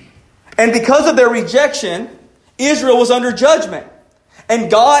 And because of their rejection, Israel was under judgment. And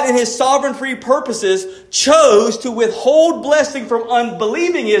God, in His sovereign free purposes, chose to withhold blessing from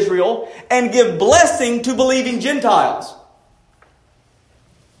unbelieving Israel and give blessing to believing Gentiles.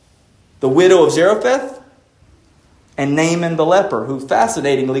 The widow of Zarephath and Naaman the leper, who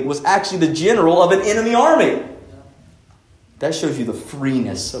fascinatingly was actually the general of an enemy army. That shows you the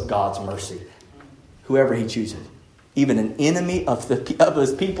freeness of God's mercy. Whoever He chooses. Even an enemy of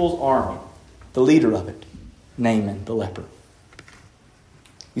His people's army. The leader of it. Naaman the leper.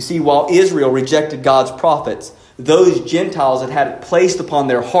 You see, while Israel rejected God's prophets, those Gentiles had had it placed upon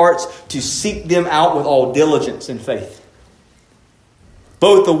their hearts to seek them out with all diligence and faith.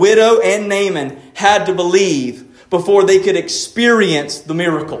 Both the widow and Naaman had to believe before they could experience the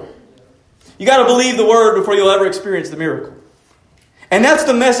miracle. You got to believe the word before you'll ever experience the miracle. And that's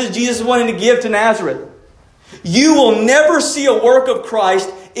the message Jesus wanted to give to Nazareth. You will never see a work of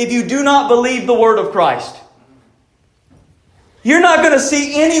Christ if you do not believe the word of Christ. You're not going to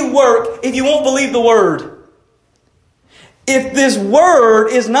see any work if you won't believe the word. If this word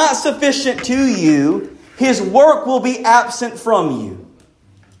is not sufficient to you, His work will be absent from you.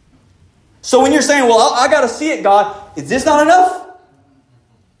 So when you're saying, well, I got to see it, God, is this not enough?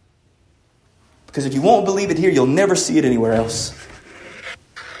 Because if you won't believe it here, you'll never see it anywhere else.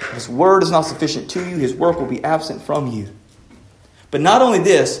 If His word is not sufficient to you, His work will be absent from you. But not only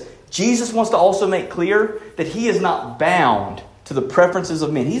this, Jesus wants to also make clear that He is not bound to the preferences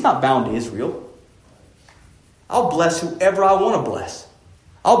of men. He's not bound to Israel. I'll bless whoever I want to bless.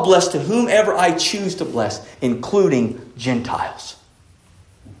 I'll bless to whomever I choose to bless, including Gentiles.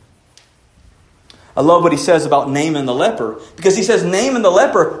 I love what He says about Naaman the leper, because He says Naaman the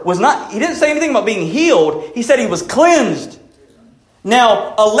leper He didn't say anything about being healed. He said he was cleansed.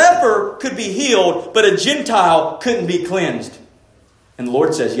 Now, a leper could be healed, but a Gentile couldn't be cleansed. And the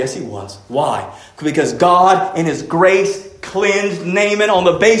Lord says, yes, he was. Why? Because God, in His grace, cleansed Naaman on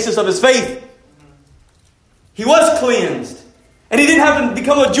the basis of his faith. He was cleansed. And he didn't have to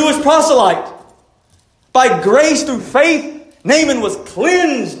become a Jewish proselyte. By grace through faith, Naaman was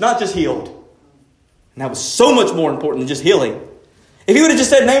cleansed, not just healed. And that was so much more important than just healing. If he would have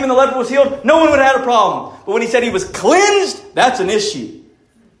just said Naaman the leper was healed, no one would have had a problem. But when he said he was cleansed, that's an issue.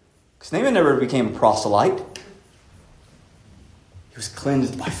 Because Naaman never became a proselyte. He was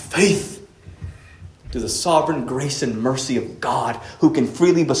cleansed by faith to the sovereign grace and mercy of God, who can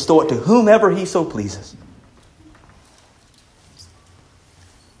freely bestow it to whomever He so pleases.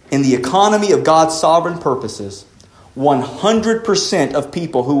 In the economy of God's sovereign purposes, 100% of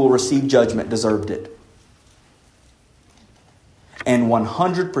people who will receive judgment deserved it. And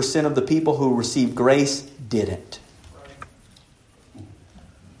 100% of the people who received grace didn't.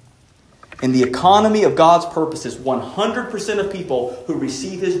 In the economy of God's purposes, 100% of people who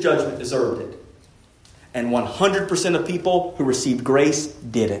receive His judgment deserved it. And 100% of people who received grace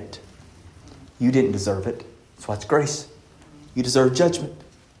didn't. You didn't deserve it. That's why it's grace. You deserve judgment.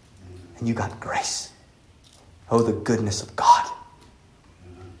 And you got grace. Oh, the goodness of God.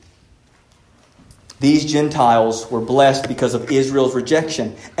 These Gentiles were blessed because of Israel's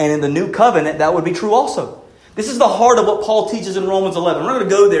rejection. And in the new covenant, that would be true also. This is the heart of what Paul teaches in Romans 11. We're not going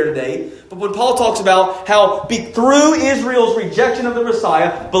to go there today. But when Paul talks about how through Israel's rejection of the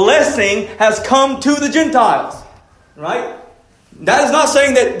Messiah, blessing has come to the Gentiles. Right? That is not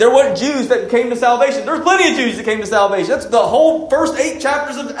saying that there weren't Jews that came to salvation. There's plenty of Jews that came to salvation. That's the whole first 8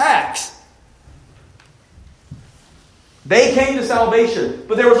 chapters of Acts. They came to salvation.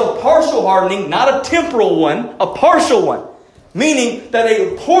 But there was a partial hardening, not a temporal one, a partial one. Meaning that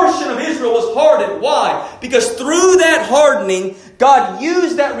a portion of Israel was hardened. Why? Because through that hardening, God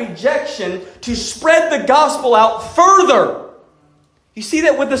used that rejection to spread the gospel out further. You see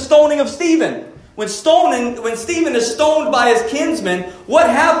that with the stoning of Stephen. When Stephen is stoned by his kinsmen, what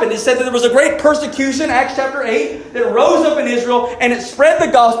happened? It said that there was a great persecution, Acts chapter 8, that rose up in Israel, and it spread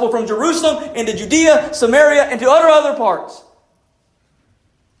the gospel from Jerusalem into Judea, Samaria, and to other parts.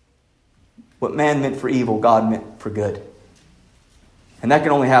 What man meant for evil, God meant for good. And that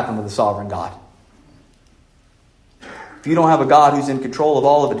can only happen with a sovereign God. If you don't have a God who's in control of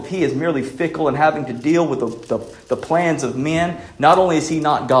all of it, if He is merely fickle and having to deal with the plans of men, not only is He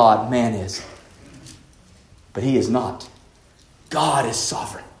not God, man is. But He is not. God is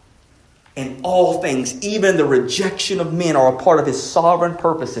sovereign. And all things, even the rejection of men, are a part of His sovereign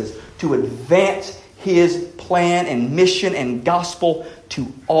purposes to advance His plan and mission and gospel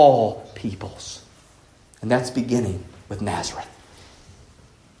to all peoples. And that's beginning with Nazareth.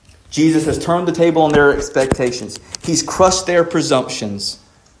 Jesus has turned the table on their expectations. He's crushed their presumptions.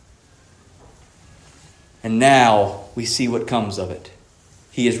 And now we see what comes of it.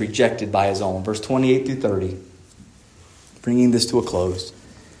 he is rejected by his own. Verse 28 through 30, bringing this to a close.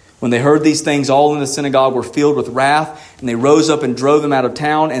 When they heard these things, all in the synagogue were filled with wrath, and they rose up and drove him out of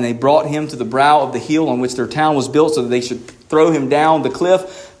town, and they brought him to the brow of the hill on which their town was built, so that they should throw him down the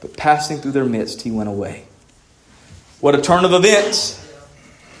cliff. But passing through their midst, he went away. What a turn of events.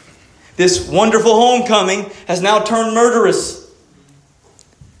 This wonderful homecoming has now turned murderous.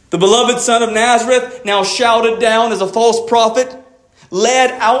 The beloved son of Nazareth, now shouted down as a false prophet,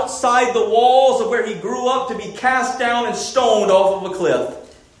 led outside the walls of where he grew up to be cast down and stoned off of a cliff.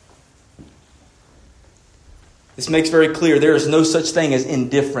 This makes very clear there is no such thing as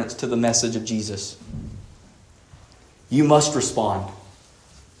indifference to the message of Jesus. You must respond.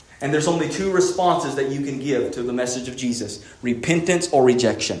 And there's only two responses that you can give to the message of Jesus: repentance or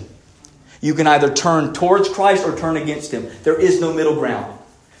rejection. You can either turn towards Christ or turn against him. There is no middle ground.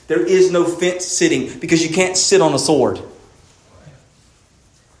 There is no fence sitting, because you can't sit on a sword.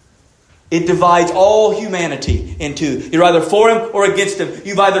 It divides all humanity in two. You're either for him or against him.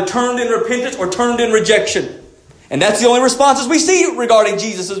 You've either turned in repentance or turned in rejection. And that's the only responses we see regarding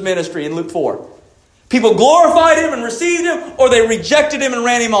Jesus' ministry in Luke 4. People glorified him and received him, or they rejected him and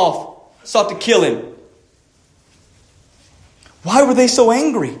ran him off, sought to kill him. Why were they so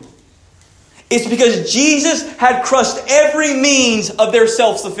angry? It's because Jesus had crushed every means of their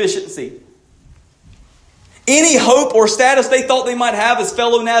self-sufficiency. Any hope or status they thought they might have as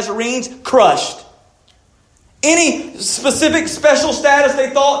fellow Nazarenes, crushed. Any specific special status they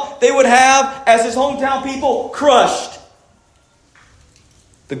thought they would have as his hometown people, crushed.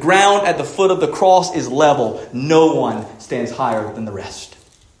 The ground at the foot of the cross is level. No one stands higher than the rest.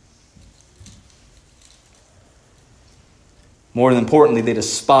 More importantly, they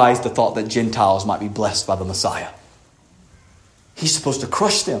despised the thought that Gentiles might be blessed by the Messiah. He's supposed to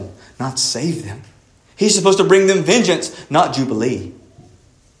crush them, not save them. He's supposed to bring them vengeance, not jubilee.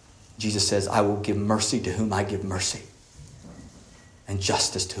 Jesus says, I will give mercy to whom I give mercy, and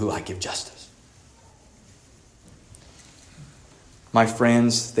justice to whom I give justice. My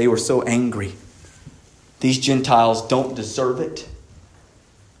friends, they were so angry. These Gentiles don't deserve it.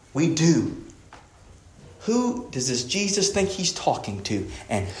 We do. Who does this Jesus think he's talking to?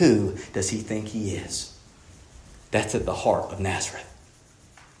 And who does he think he is? That's at the heart of Nazareth.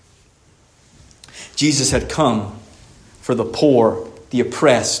 Jesus had come for the poor, the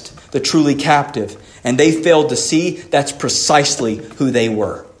oppressed, the truly captive. And they failed to see that's precisely who they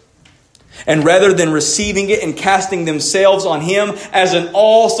were. And rather than receiving it and casting themselves on him as an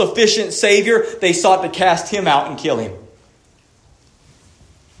all-sufficient Savior, they sought to cast him out and kill him.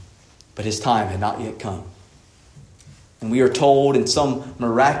 But his time had not yet come. And we are told in some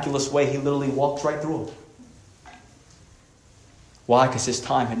miraculous way he literally walks right through them. Why? Because his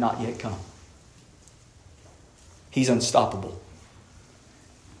time had not yet come. He's unstoppable.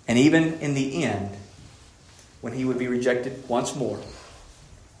 And even in the end, when he would be rejected once more,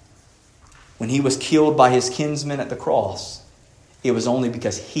 when he was killed by his kinsmen at the cross, it was only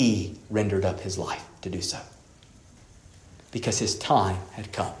because he rendered up his life to do so. Because his time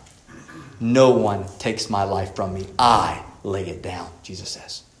had come. No one takes my life from me. I lay it down, Jesus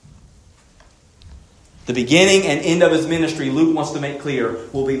says. The beginning and end of his ministry, Luke wants to make clear,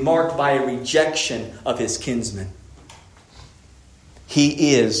 will be marked by a rejection of his kinsmen.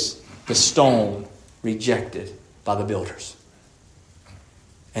 He is the stone rejected by the builders,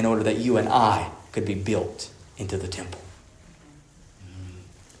 in order that you and I could be built into the temple.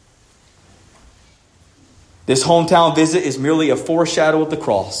 This hometown visit is merely a foreshadow of the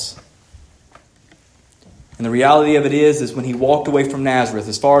cross. And the reality of it is when he walked away from Nazareth,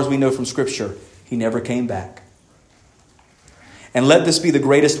 as far as we know from Scripture, he never came back. And let this be the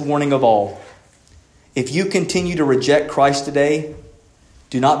greatest warning of all. If you continue to reject Christ today,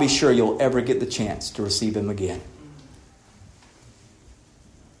 do not be sure you'll ever get the chance to receive him again.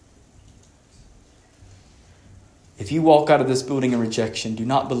 If you walk out of this building in rejection, do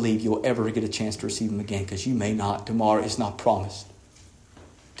not believe you'll ever get a chance to receive him again, because you may not. Tomorrow is not promised.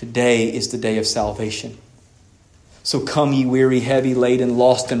 Today is the day of salvation. So come, ye weary, heavy laden,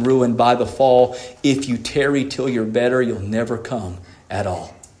 lost and ruined by the fall. If you tarry till you're better, you'll never come at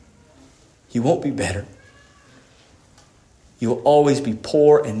all. You won't be better. You'll always be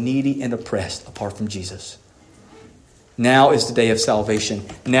poor and needy and oppressed apart from Jesus. Now is the day of salvation.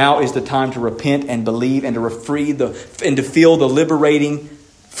 Now is the time to repent and believe and to feel the liberating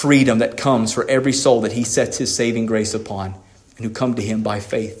freedom that comes for every soul that he sets his saving grace upon and who come to him by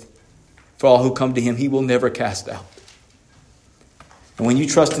faith. For all who come to him, he will never cast out. And when you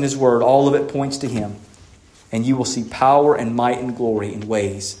trust in his word, all of it points to him, and you will see power and might and glory in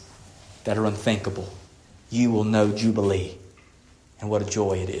ways that are unthinkable. You will know jubilee And what a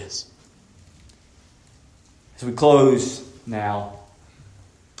joy it is. As we close now,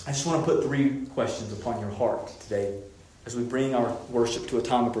 I just want to put 3 questions upon your heart today as we bring our worship to a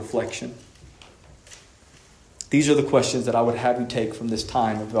time of reflection. These are the questions that I would have you take from this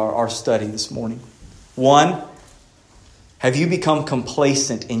time of our study this morning. 1, have you become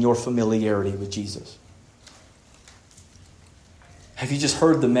complacent in your familiarity with Jesus? Have you just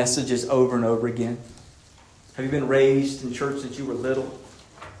heard the messages over and over again? Have you been raised in church since you were little?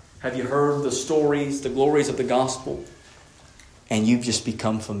 Have you heard the stories, the glories of the gospel? And you've just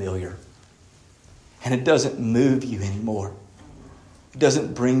become familiar. And it doesn't move you anymore. It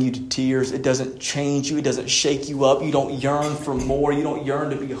doesn't bring you to tears. It doesn't change you. It doesn't shake you up. You don't yearn for more. You don't yearn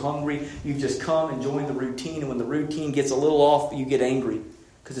to be hungry. You just come and join the routine. And when the routine gets a little off, you get angry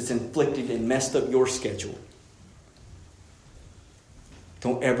because it's inflicted and messed up your schedule.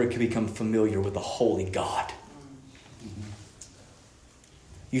 Don't ever become familiar with the holy God.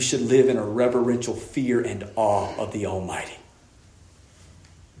 You should live in a reverential fear and awe of the Almighty,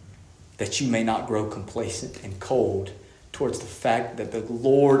 that you may not grow complacent and cold towards the fact that the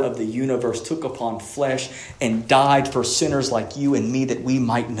Lord of the universe took upon flesh and died for sinners like you and me that we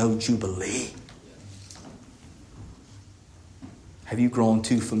might know Jubilee. Have you grown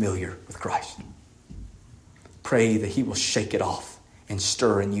too familiar with Christ? Pray that He will shake it off and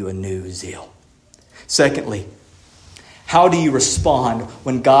stir in you a new zeal. Secondly, how do you respond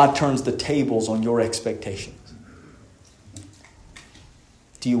when God turns the tables on your expectations?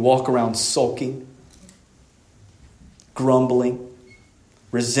 Do you walk around sulking, grumbling,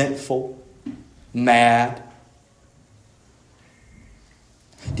 resentful, mad?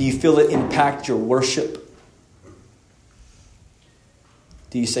 Do you feel it impact your worship?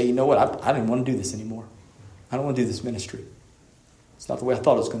 Do you say, you know what, I don't even want to do this anymore. I don't want to do this ministry. It's not the way I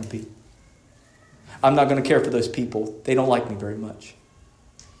thought it was going to be. I'm not going to care for those people. They don't like me very much.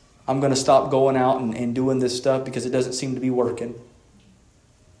 I'm going to stop going out and doing this stuff because it doesn't seem to be working.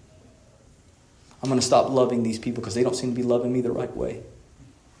 I'm going to stop loving these people because they don't seem to be loving me the right way.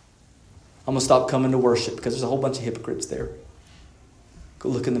 I'm going to stop coming to worship because there's a whole bunch of hypocrites there. Go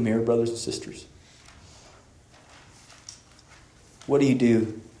look in the mirror, brothers and sisters. What do you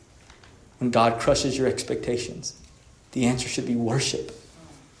do when God crushes your expectations? The answer should be worship.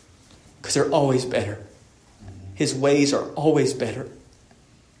 Because they're always better. His ways are always better.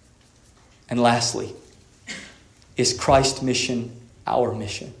 And lastly, is Christ's mission our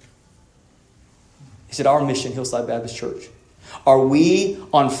mission? Is it our mission, Hillside Baptist Church? Are we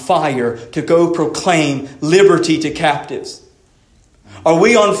on fire to go proclaim liberty to captives? Are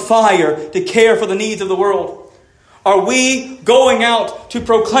we on fire to care for the needs of the world? Are we going out to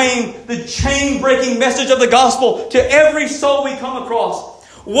proclaim the chain-breaking message of the gospel to every soul we come across?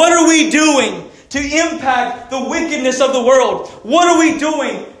 What are we doing to impact the wickedness of the world? What are we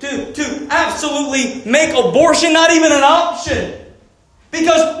doing to absolutely make abortion not even an option?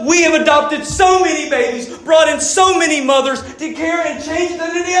 Because we have adopted so many babies, brought in so many mothers to care and change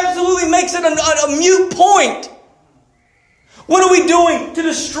that it absolutely makes it a mute point. What are we doing to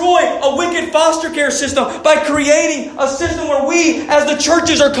destroy a wicked foster care system by creating a system where we as the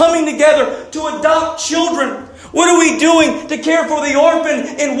churches are coming together to adopt children? What are we doing to care for the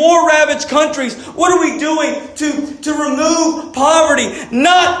orphan in war-ravaged countries? What are we doing to remove poverty?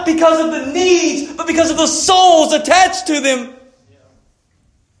 Not because of the needs, but because of the souls attached to them.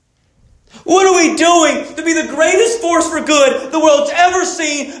 What are we doing to be the greatest force for good the world's ever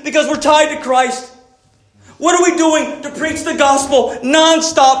seen because we're tied to Christ? What are we doing to preach the gospel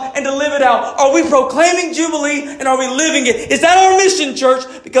nonstop and to live it out? Are we proclaiming Jubilee and are we living it? Is that our mission, church?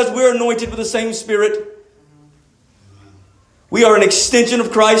 Because we're anointed with the same Spirit. We are an extension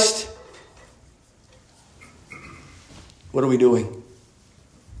of Christ. What are we doing?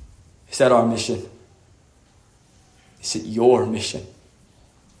 Is that our mission? Is it your mission?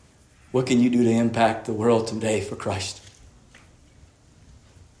 What can you do to impact the world today for Christ?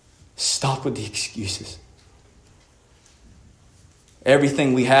 Stop with the excuses.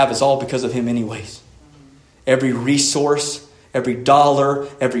 Everything we have is all because of Him anyways. Every resource, every dollar,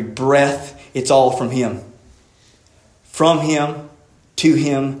 every breath, it's all from Him. From Him, to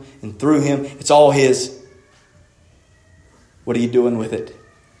Him, and through Him. It's all His. What are you doing with it?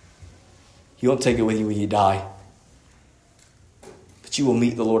 You won't take it with you when you die. But you will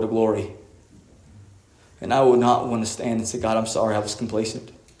meet the Lord of glory. And I will not want to stand and say, God, I'm sorry, I was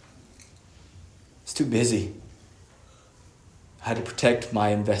complacent. It's too busy. I had to protect my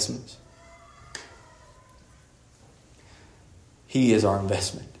investments. He is our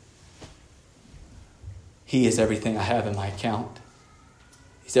investment. He is everything I have in my account.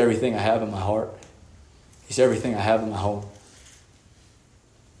 He's everything I have in my heart. He's everything I have in my home.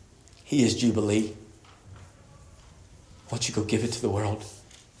 He is Jubilee. Why don't you go give it to the world?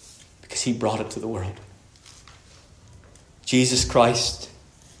 Because He brought it to the world. Jesus Christ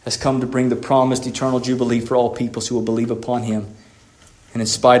has come to bring the promised eternal Jubilee for all peoples who will believe upon Him. And in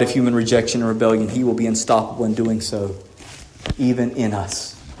spite of human rejection and rebellion, He will be unstoppable in doing so, even in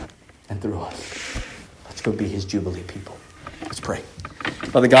us and through us. Let's go be His Jubilee people. Let's pray.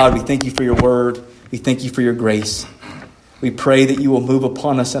 Father God, we thank You for Your word. We thank You for Your grace. We pray that You will move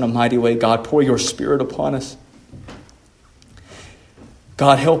upon us in a mighty way. God, pour Your Spirit upon us.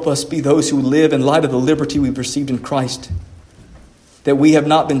 God, help us be those who live in light of the liberty we've received in Christ. That we have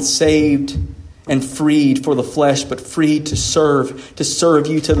not been saved and freed for the flesh, but freed to serve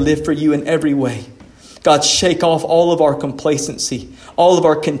You, to live for You in every way. God, shake off all of our complacency, all of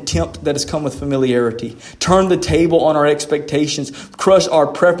our contempt that has come with familiarity. Turn the table on our expectations. Crush our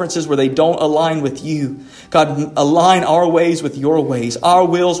preferences where they don't align with You. God, align our ways with Your ways, our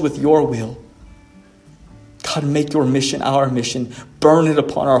wills with Your will. God, make Your mission our mission. Burn it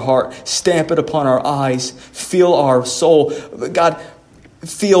upon our heart. Stamp it upon our eyes. Fill our soul. God,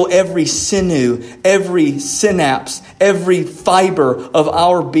 fill every sinew, every synapse, every fiber of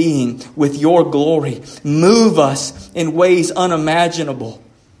our being with Your glory. Move us in ways unimaginable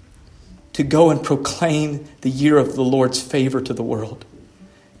to go and proclaim the year of the Lord's favor to the world.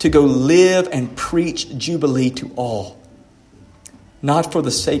 To go live and preach Jubilee to all. Not for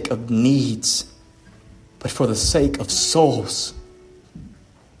the sake of needs, but for the sake of souls.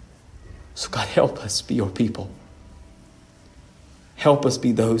 So God, help us be Your people. Help us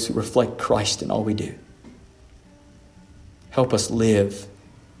be those who reflect Christ in all we do. Help us live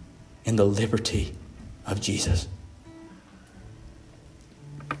in the liberty of Jesus.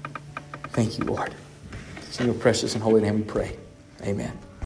 Thank You, Lord. It's in Your precious and holy name we pray. Amen.